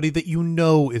everybody that you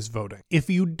know is voting. If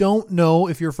you don't know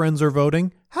if your friends are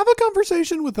voting, have a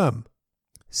conversation with them.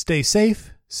 Stay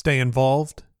safe, stay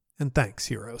involved, and thanks,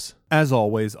 heroes. As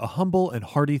always, a humble and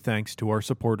hearty thanks to our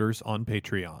supporters on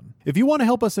Patreon. If you want to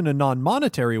help us in a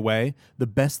non-monetary way, the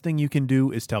best thing you can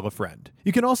do is tell a friend.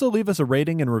 You can also leave us a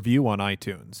rating and review on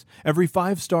iTunes. Every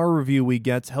 5-star review we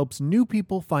get helps new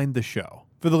people find the show.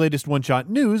 For the latest One Shot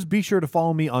news, be sure to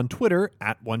follow me on Twitter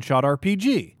at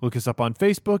OneShotRPG. Look us up on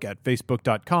Facebook at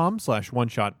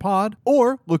facebook.com/OneShotPod,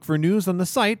 or look for news on the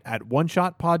site at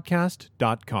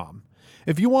OneShotPodcast.com.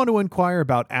 If you want to inquire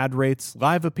about ad rates,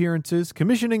 live appearances,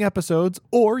 commissioning episodes,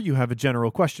 or you have a general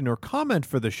question or comment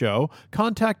for the show,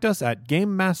 contact us at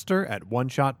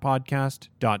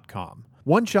GameMaster@OneShotPodcast.com.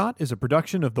 One Shot is a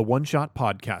production of the One Shot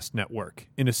Podcast Network,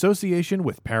 in association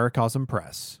with Paracosm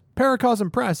Press.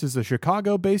 Paracosm Press is a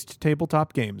Chicago-based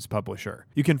tabletop games publisher.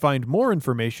 You can find more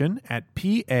information at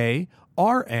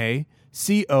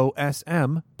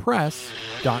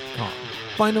paracosmpress.com.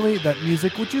 Finally, that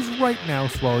music, which is right now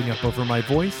swelling up over my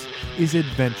voice, is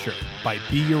Adventure by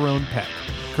Be Your Own Pet,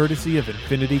 courtesy of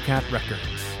Infinity Cat Records.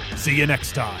 See you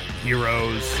next time,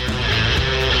 heroes.